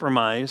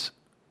compromise,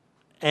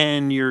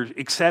 and you're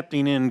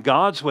accepting in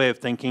God's way of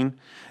thinking.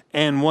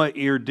 And what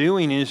you're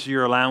doing is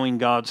you're allowing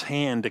God's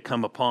hand to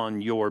come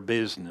upon your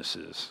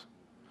businesses,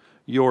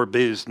 your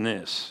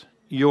business,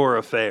 your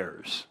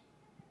affairs.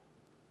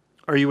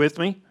 Are you with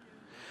me?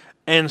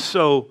 And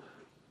so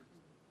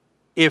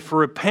if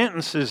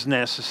repentance is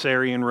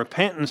necessary and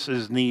repentance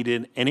is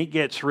needed, and it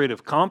gets rid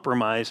of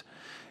compromise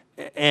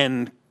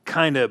and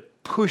kind of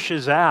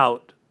pushes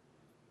out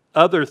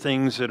other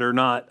things that are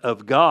not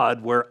of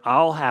God, where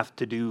I'll have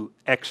to do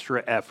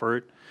extra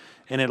effort,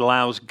 and it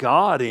allows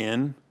God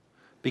in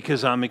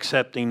because I'm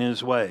accepting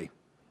His way.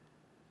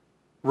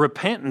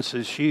 Repentance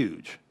is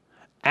huge.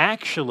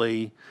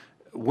 Actually,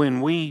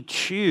 when we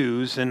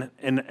choose, and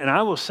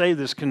I will say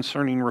this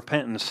concerning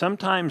repentance,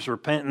 sometimes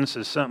repentance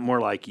is something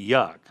more like,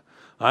 yuck,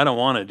 I don't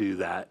want to do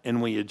that,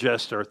 and we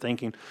adjust our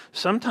thinking.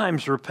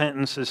 Sometimes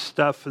repentance is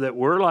stuff that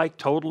we're like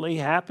totally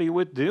happy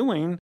with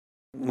doing,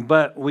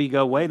 but we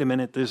go, wait a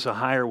minute, this is a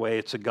higher way,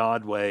 it's a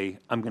God way,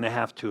 I'm going to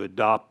have to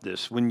adopt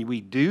this. When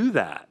we do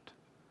that,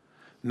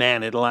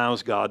 man, it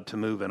allows God to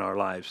move in our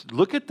lives.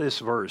 Look at this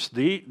verse.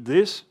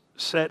 This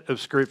set of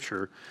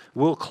scripture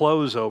we'll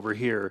close over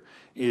here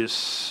is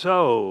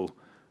so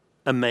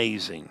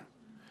amazing.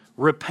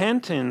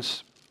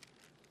 Repentance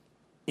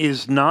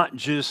is not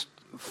just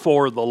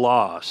for the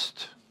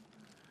lost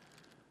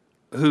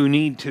who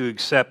need to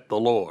accept the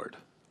Lord.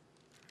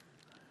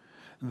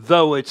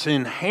 though it's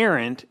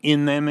inherent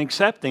in them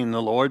accepting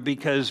the Lord,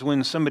 because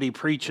when somebody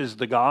preaches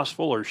the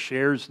gospel or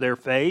shares their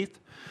faith,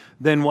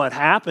 then what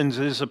happens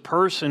is a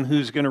person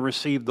who's going to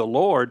receive the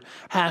Lord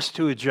has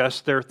to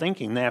adjust their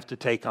thinking. They have to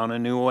take on a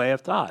new way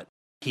of thought.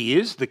 He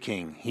is the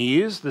King.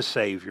 He is the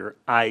Savior.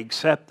 I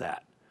accept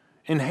that.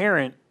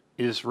 Inherent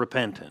is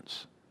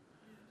repentance.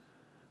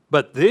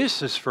 But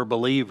this is for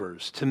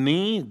believers. To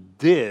me,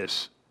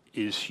 this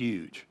is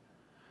huge.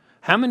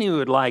 How many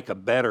would like a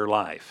better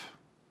life?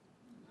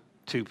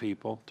 2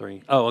 people?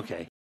 3? Oh,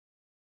 okay.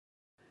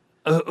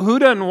 Who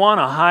doesn't want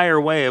a higher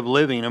way of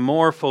living, a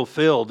more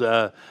fulfilled,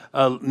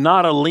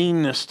 not a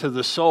leanness to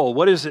the soul?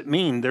 What does it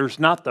mean? There's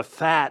not the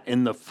fat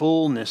and the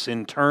fullness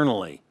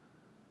internally.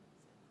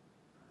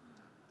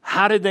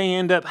 How did they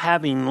end up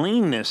having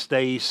leanness?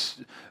 They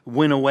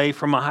went away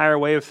from a higher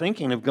way of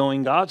thinking, of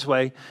going God's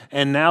way,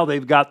 and now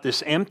they've got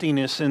this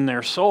emptiness in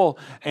their soul,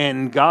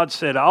 and God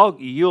said,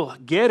 you'll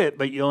get it,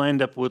 but you'll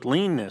end up with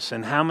leanness.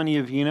 And how many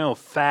of you know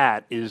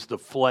fat is the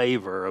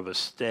flavor of a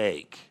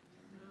steak?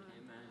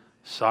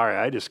 Sorry,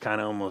 I just kind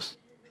of almost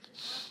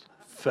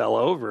fell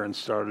over and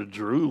started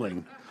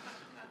drooling.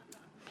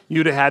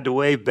 You'd have had to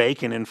wave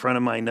bacon in front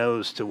of my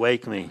nose to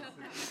wake me.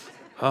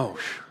 Oh,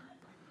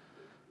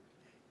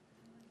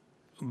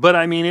 but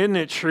I mean, isn't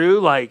it true?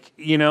 Like,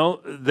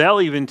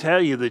 they'll even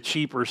tell you the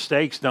cheaper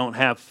steaks don't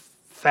have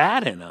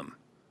fat in them.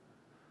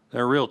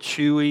 They're real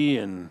chewy,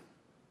 and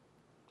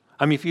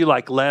I mean, if you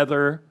like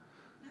leather,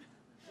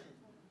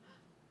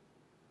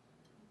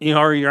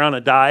 or you're on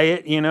a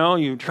diet,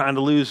 you're trying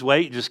to lose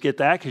weight, just get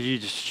that, because you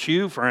just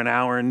chew for an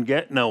hour and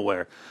get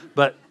nowhere.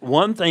 But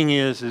one thing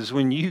is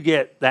when you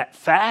get that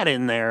fat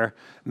in there,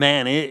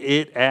 man,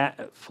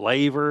 it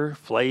flavor.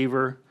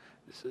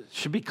 It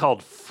should be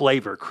called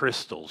flavor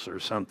crystals or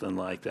something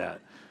like that.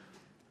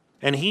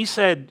 And he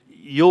said,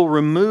 you'll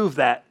remove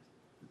that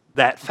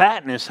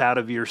fatness out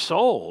of your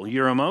soul,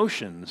 your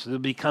emotions. They'll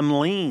become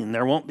lean.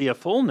 There won't be a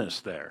fullness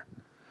there.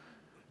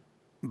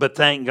 But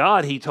thank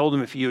God, he told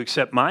him, if you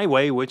accept my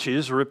way, which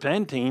is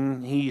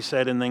repenting, he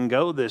said, and then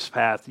go this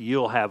path,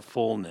 you'll have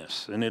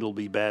fullness, and it'll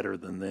be better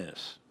than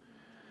this.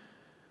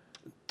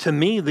 To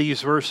me,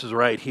 these verses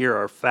right here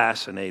are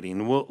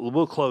fascinating.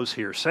 We'll close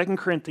here. 2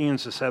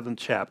 Corinthians, the 7th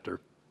chapter,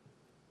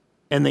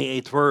 and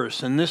the 8th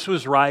verse. And this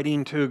was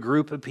writing to a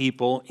group of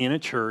people in a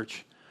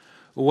church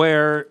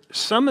where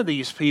some of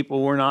these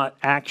people were not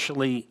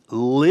actually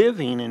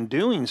living and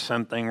doing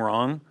something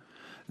wrong.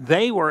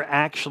 They were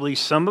actually,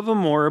 some of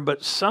them were,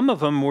 but some of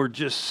them were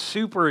just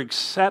super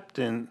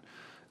accepting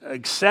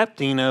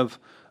of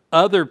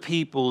other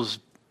people's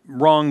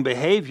wrong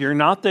behavior.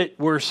 Not that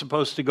we're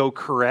supposed to go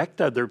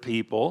correct other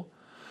people,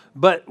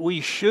 but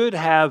we should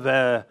have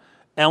an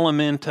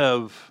element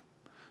of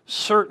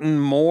certain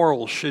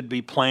morals should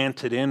be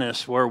planted in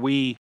us where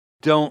we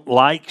don't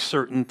like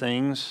certain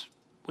things.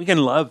 We can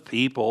love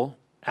people,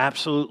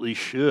 absolutely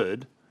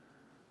should.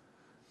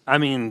 I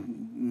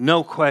mean,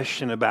 no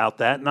question about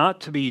that.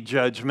 Not to be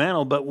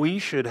judgmental, but we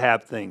should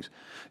have things.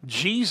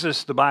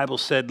 Jesus, the Bible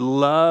said,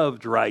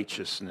 loved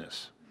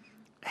righteousness,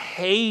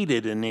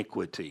 hated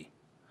iniquity.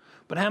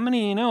 But how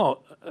many of you know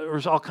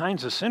there's all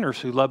kinds of sinners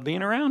who love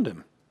being around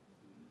him?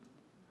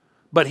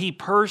 But he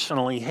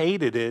personally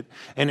hated it,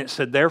 and it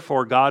said,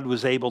 therefore, God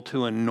was able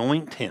to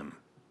anoint him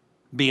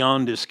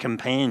beyond his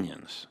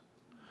companions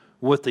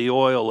with the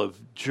oil of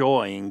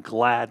joy and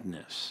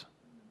gladness.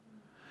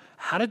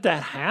 How did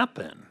that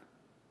happen?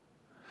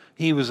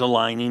 He was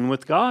aligning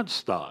with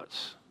God's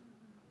thoughts.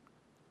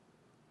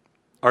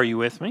 Are you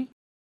with me?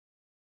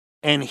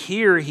 And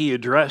here he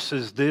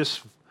addresses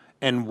this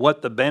and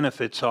what the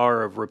benefits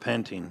are of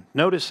repenting.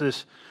 Notice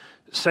this,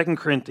 2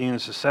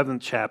 Corinthians, the 7th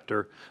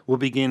chapter. We'll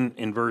begin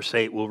in verse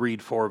 8. We'll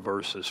read 4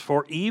 verses.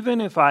 For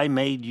even if I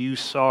made you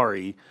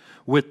sorry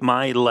with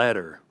my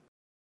letter,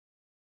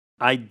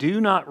 I do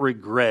not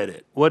regret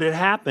it. What had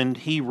happened,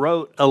 he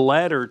wrote a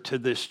letter to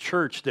this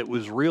church that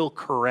was real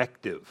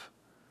corrective.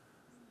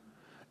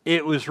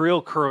 It was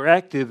real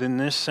corrective in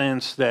this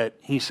sense that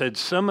he said,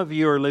 some of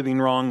you are living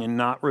wrong and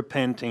not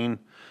repenting,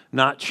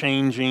 not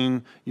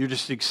changing. You're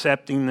just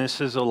accepting this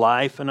as a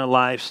life and a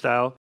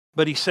lifestyle.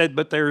 But he said,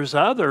 but there's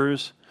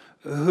others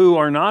who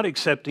are not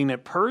accepting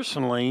it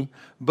personally,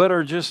 but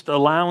are just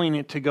allowing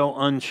it to go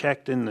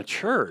unchecked in the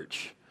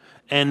church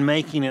and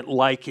making it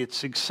like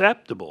it's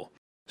acceptable.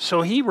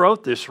 So he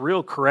wrote this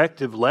real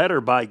corrective letter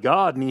by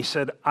God, and he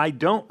said, I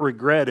don't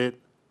regret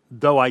it,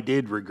 though I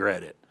did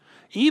regret it.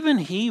 Even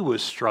he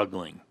was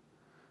struggling,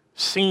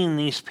 seeing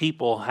these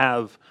people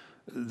have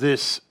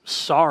this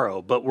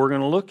sorrow, but we're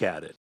going to look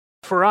at it.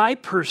 For I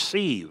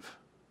perceive,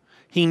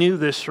 he knew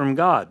this from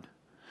God,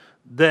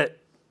 that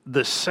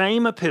the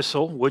same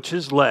epistle, which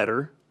is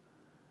letter,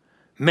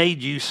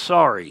 made you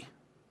sorry,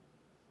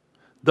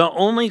 though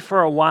only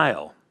for a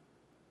while.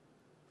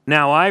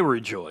 Now I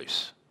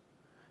rejoice.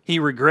 He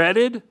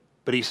regretted,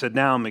 but he said,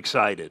 now I'm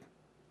excited.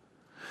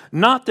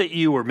 Not that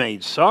you were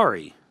made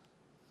sorry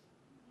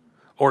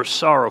or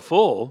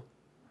sorrowful,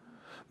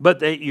 but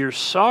that your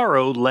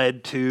sorrow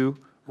led to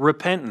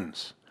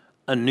repentance,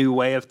 a new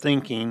way of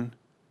thinking,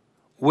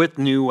 with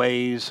new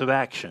ways of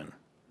action.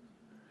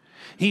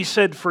 He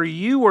said, for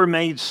you were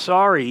made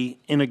sorry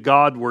in a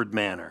Godward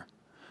manner.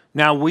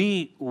 Now,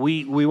 we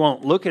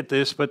won't look at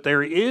this, but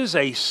there is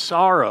a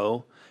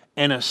sorrow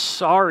and a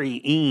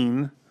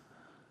sorrying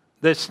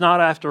that's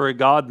not after a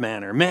God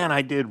manner. Man,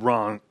 I did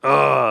wrong.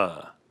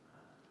 Ugh.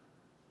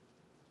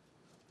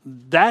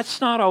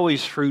 That's not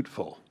always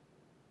fruitful.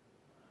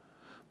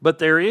 But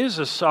there is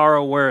a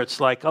sorrow where it's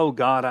like, oh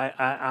God,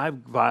 I've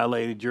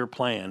violated your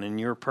plan and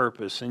your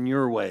purpose and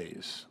your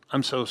ways.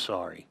 I'm so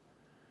sorry.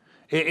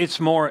 It's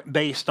more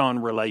based on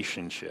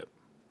relationship.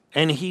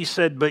 And he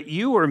said, but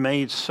you were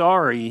made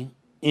sorry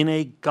in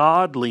a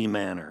godly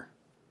manner,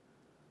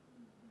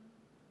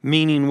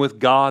 meaning with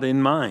God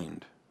in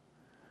mind,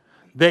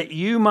 that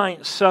you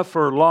might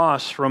suffer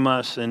loss from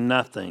us in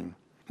nothing.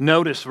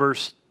 Notice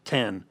verse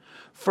 10.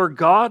 For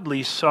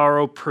godly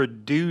sorrow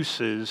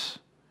produces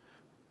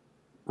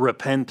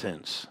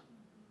repentance.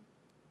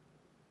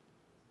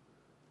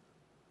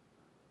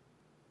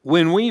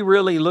 When we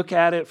really look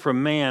at it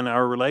from man,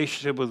 our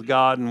relationship with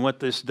God and what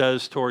this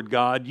does toward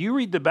God, you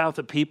read about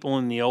the people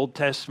in the Old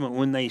Testament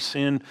when they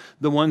sinned,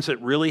 the ones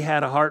that really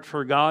had a heart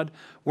for God,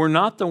 were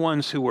not the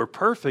ones who were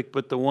perfect,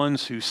 but the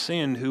ones who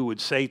sinned, who would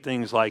say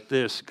things like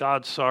this,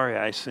 God, sorry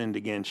I sinned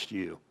against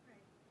you.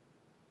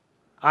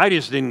 I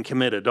just didn't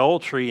commit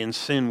adultery and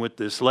sin with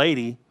this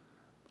lady.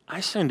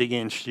 I sinned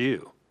against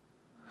you.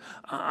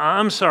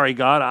 I'm sorry,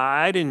 God,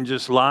 I didn't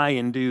just lie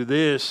and do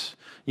this,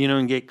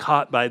 and get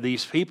caught by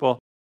these people.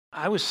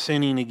 I was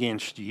sinning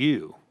against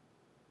you.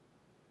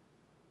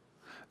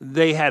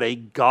 They had a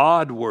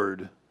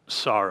Godward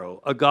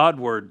sorrow, a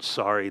Godward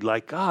sorry,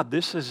 like, God,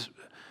 this is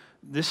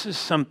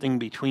something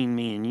between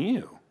me and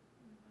you.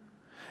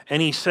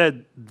 And he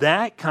said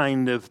that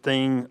kind of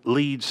thing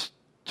leads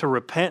to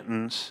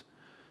repentance,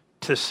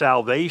 to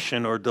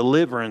salvation or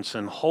deliverance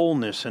and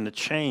wholeness and a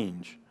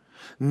change,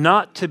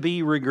 not to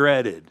be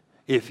regretted.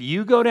 If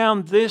you go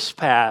down this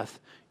path,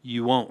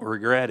 you won't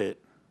regret it.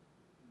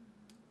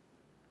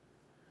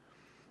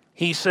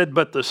 He said,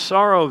 but the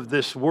sorrow of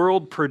this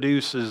world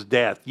produces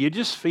death. You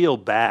just feel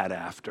bad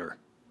after.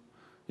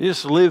 You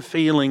just live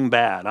feeling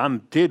bad. I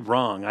did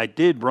wrong.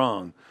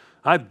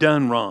 I've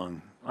done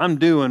wrong. I'm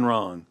doing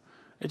wrong.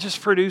 It just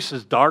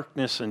produces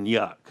darkness and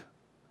yuck.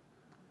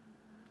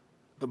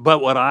 But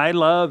what I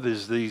love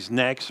is these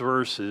next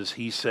verses.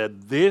 He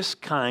said, this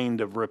kind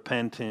of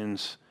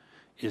repentance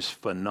is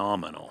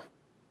phenomenal.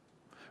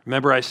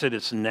 Remember I said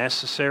it's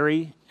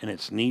necessary and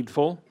it's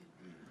needful?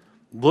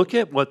 Look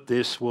at what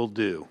this will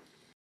do.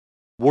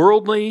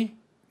 Worldly,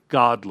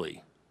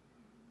 godly.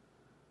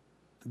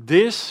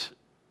 This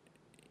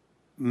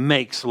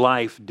makes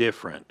life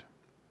different.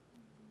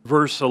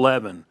 Verse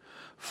 11,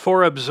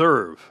 for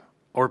observe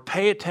or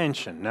pay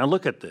attention. Now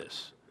look at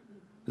this.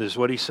 This is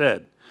what he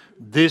said.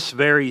 This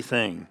very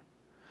thing,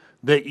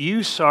 that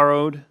you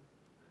sorrowed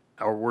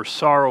or were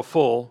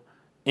sorrowful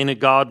in a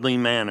godly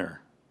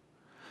manner.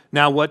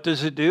 Now, what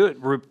does it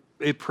do?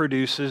 It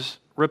produces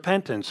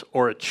repentance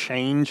or a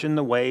change in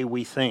the way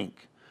we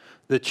think,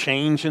 the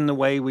change in the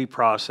way we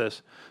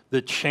process,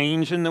 the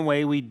change in the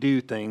way we do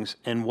things.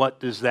 And what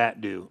does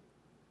that do?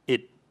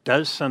 It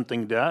does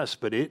something to us,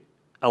 but it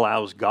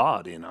allows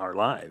God in our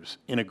lives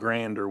in a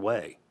grander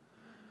way.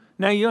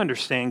 Now, you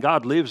understand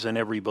God lives in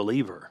every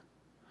believer,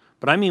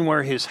 but I mean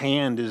where his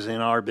hand is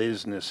in our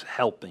business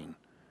helping.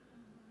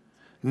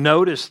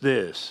 Notice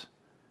this.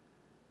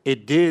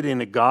 It did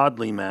in a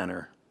godly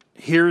manner.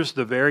 Here's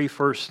the very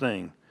first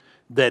thing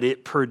that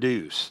it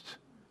produced.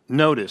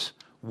 Notice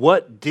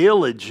what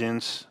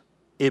diligence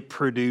it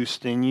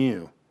produced in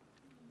you.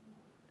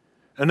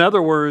 In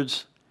other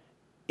words,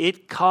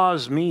 it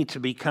caused me to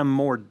become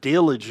more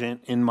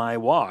diligent in my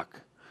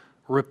walk.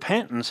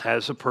 Repentance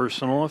has a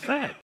personal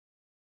effect.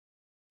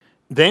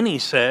 Then he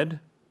said,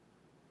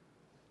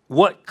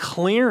 what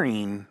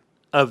clearing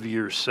of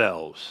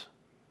yourselves.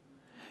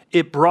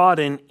 It brought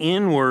an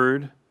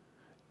inward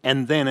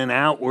and then an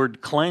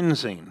outward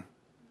cleansing.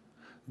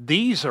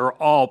 These are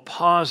all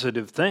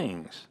positive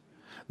things.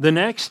 The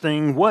next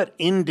thing, what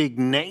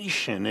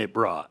indignation it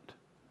brought.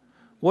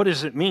 What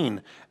does it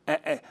mean?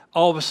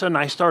 All of a sudden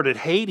I started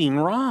hating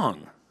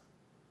wrong.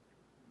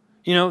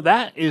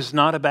 That is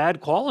not a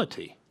bad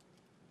quality.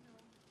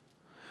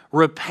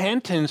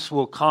 Repentance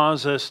will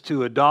cause us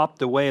to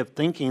adopt a way of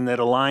thinking that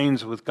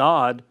aligns with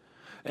God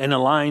and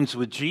aligns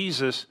with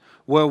Jesus,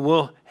 where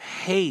we'll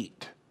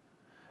hate,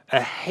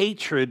 a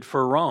hatred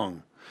for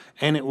wrong.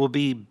 And it will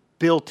be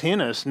built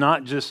in us,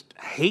 not just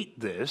hate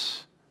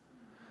this.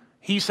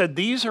 He said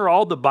these are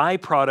all the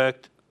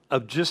byproduct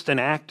of just an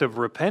act of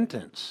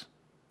repentance.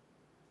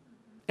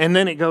 And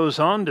then it goes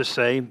on to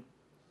say,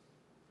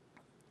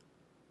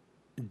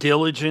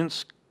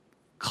 diligence,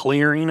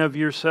 clearing of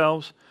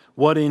yourselves,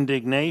 what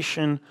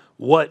indignation,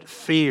 what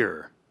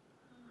fear.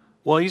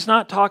 Well, he's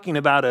not talking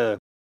about a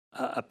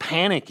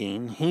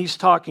panicking. He's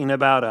talking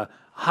about a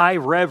high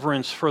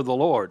reverence for the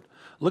Lord.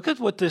 Look at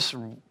what this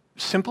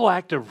simple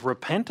act of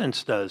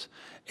repentance does.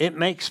 It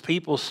makes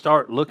people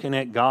start looking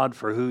at God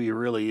for who he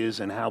really is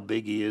and how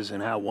big he is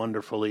and how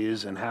wonderful he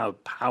is and how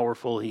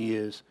powerful he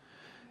is.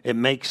 It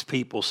makes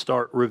people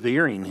start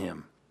revering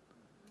him.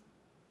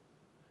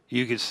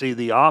 You could see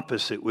the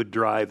opposite would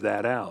drive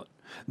that out.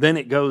 Then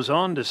it goes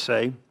on to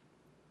say,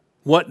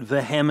 what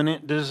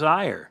vehement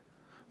desire?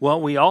 Well,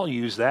 we all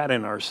use that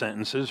in our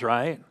sentences,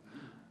 right?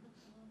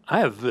 I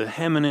have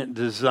vehement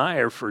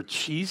desire for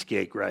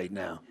cheesecake right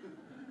now.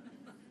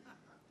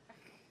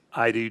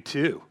 I do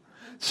too.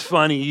 It's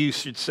funny you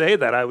should say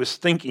that. I was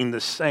thinking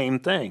the same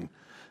thing.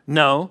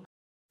 No,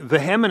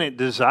 vehement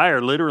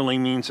desire literally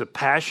means a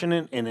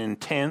passionate and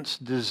intense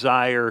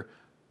desire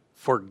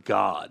for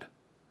God.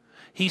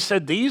 He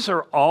said these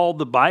are all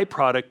the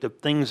byproduct of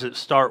things that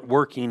start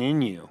working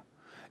in you.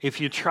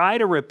 If you try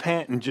to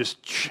repent and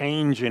just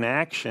change in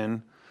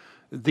action,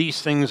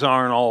 these things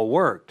aren't all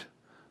worked.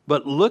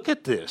 But look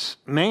at this.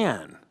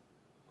 Man,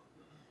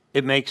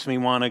 it makes me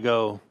want to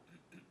go,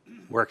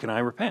 where can I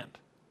repent?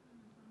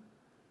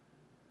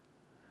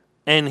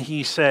 And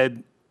he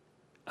said,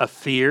 a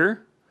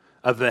fear,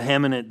 a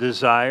vehement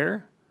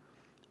desire,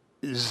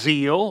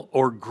 zeal,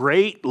 or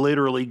great,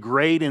 literally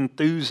great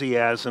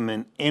enthusiasm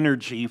and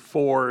energy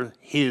for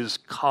his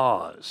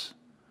cause.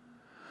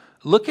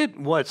 Look at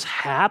what's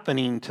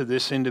happening to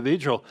this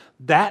individual.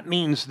 That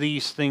means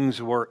these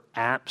things were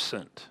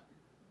absent.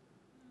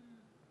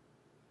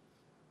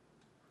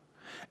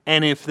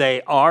 And if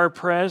they are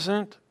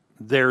present,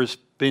 there's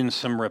been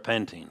some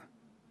repenting.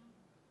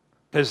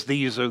 Because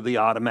these are the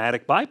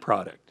automatic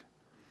byproduct.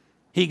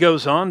 He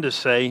goes on to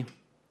say,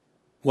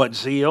 what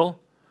zeal?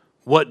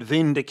 What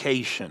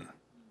vindication?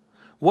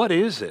 What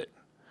is it?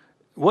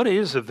 What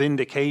is a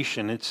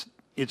vindication?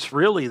 It's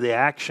really the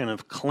action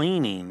of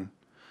cleaning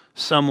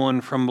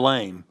someone from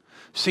blame.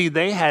 See,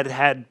 they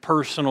had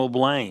personal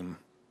blame.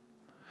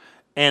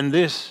 And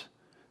this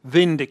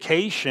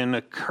vindication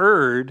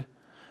occurred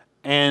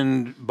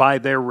and by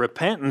their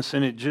repentance,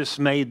 and it just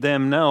made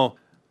them know,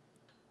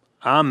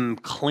 I'm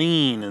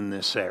clean in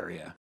this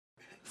area.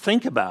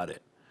 Think about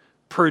it.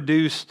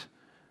 Produced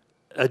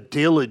a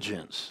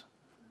diligence.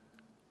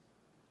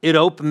 It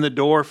opened the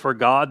door for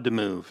God to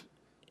move.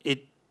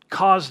 It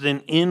caused an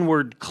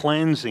inward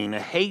cleansing,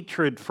 a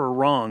hatred for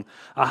wrong,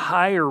 a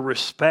higher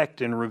respect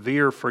and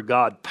revere for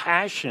God,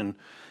 passion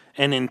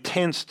and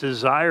intense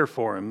desire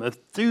for Him,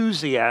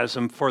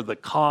 enthusiasm for the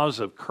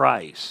cause of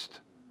Christ.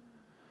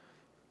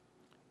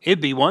 It'd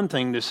be one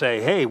thing to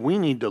say, hey, we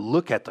need to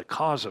look at the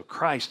cause of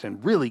Christ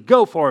and really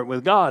go for it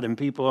with God. And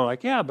people are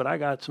like, yeah, but I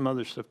got some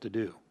other stuff to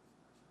do.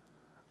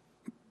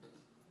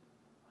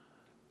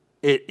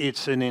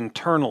 It's an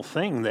internal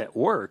thing that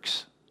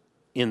works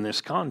in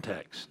this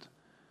context.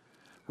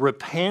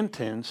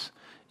 Repentance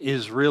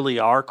is really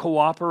our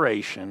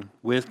cooperation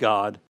with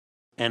God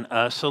and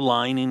us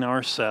aligning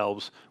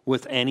ourselves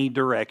with any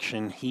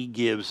direction He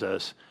gives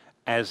us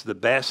as the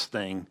best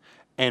thing.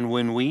 And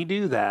when we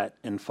do that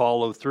and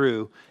follow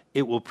through,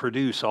 it will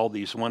produce all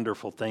these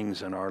wonderful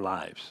things in our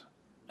lives.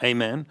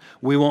 Amen.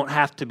 We won't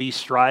have to be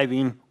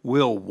striving.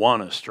 We'll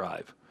want to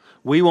strive.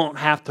 We won't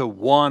have to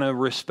want to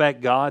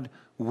respect God.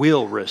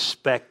 We'll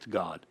respect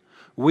God.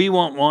 We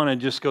won't want to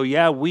just go,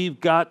 yeah, we've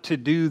got to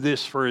do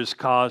this for His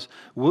cause.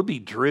 We'll be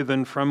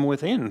driven from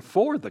within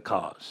for the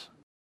cause.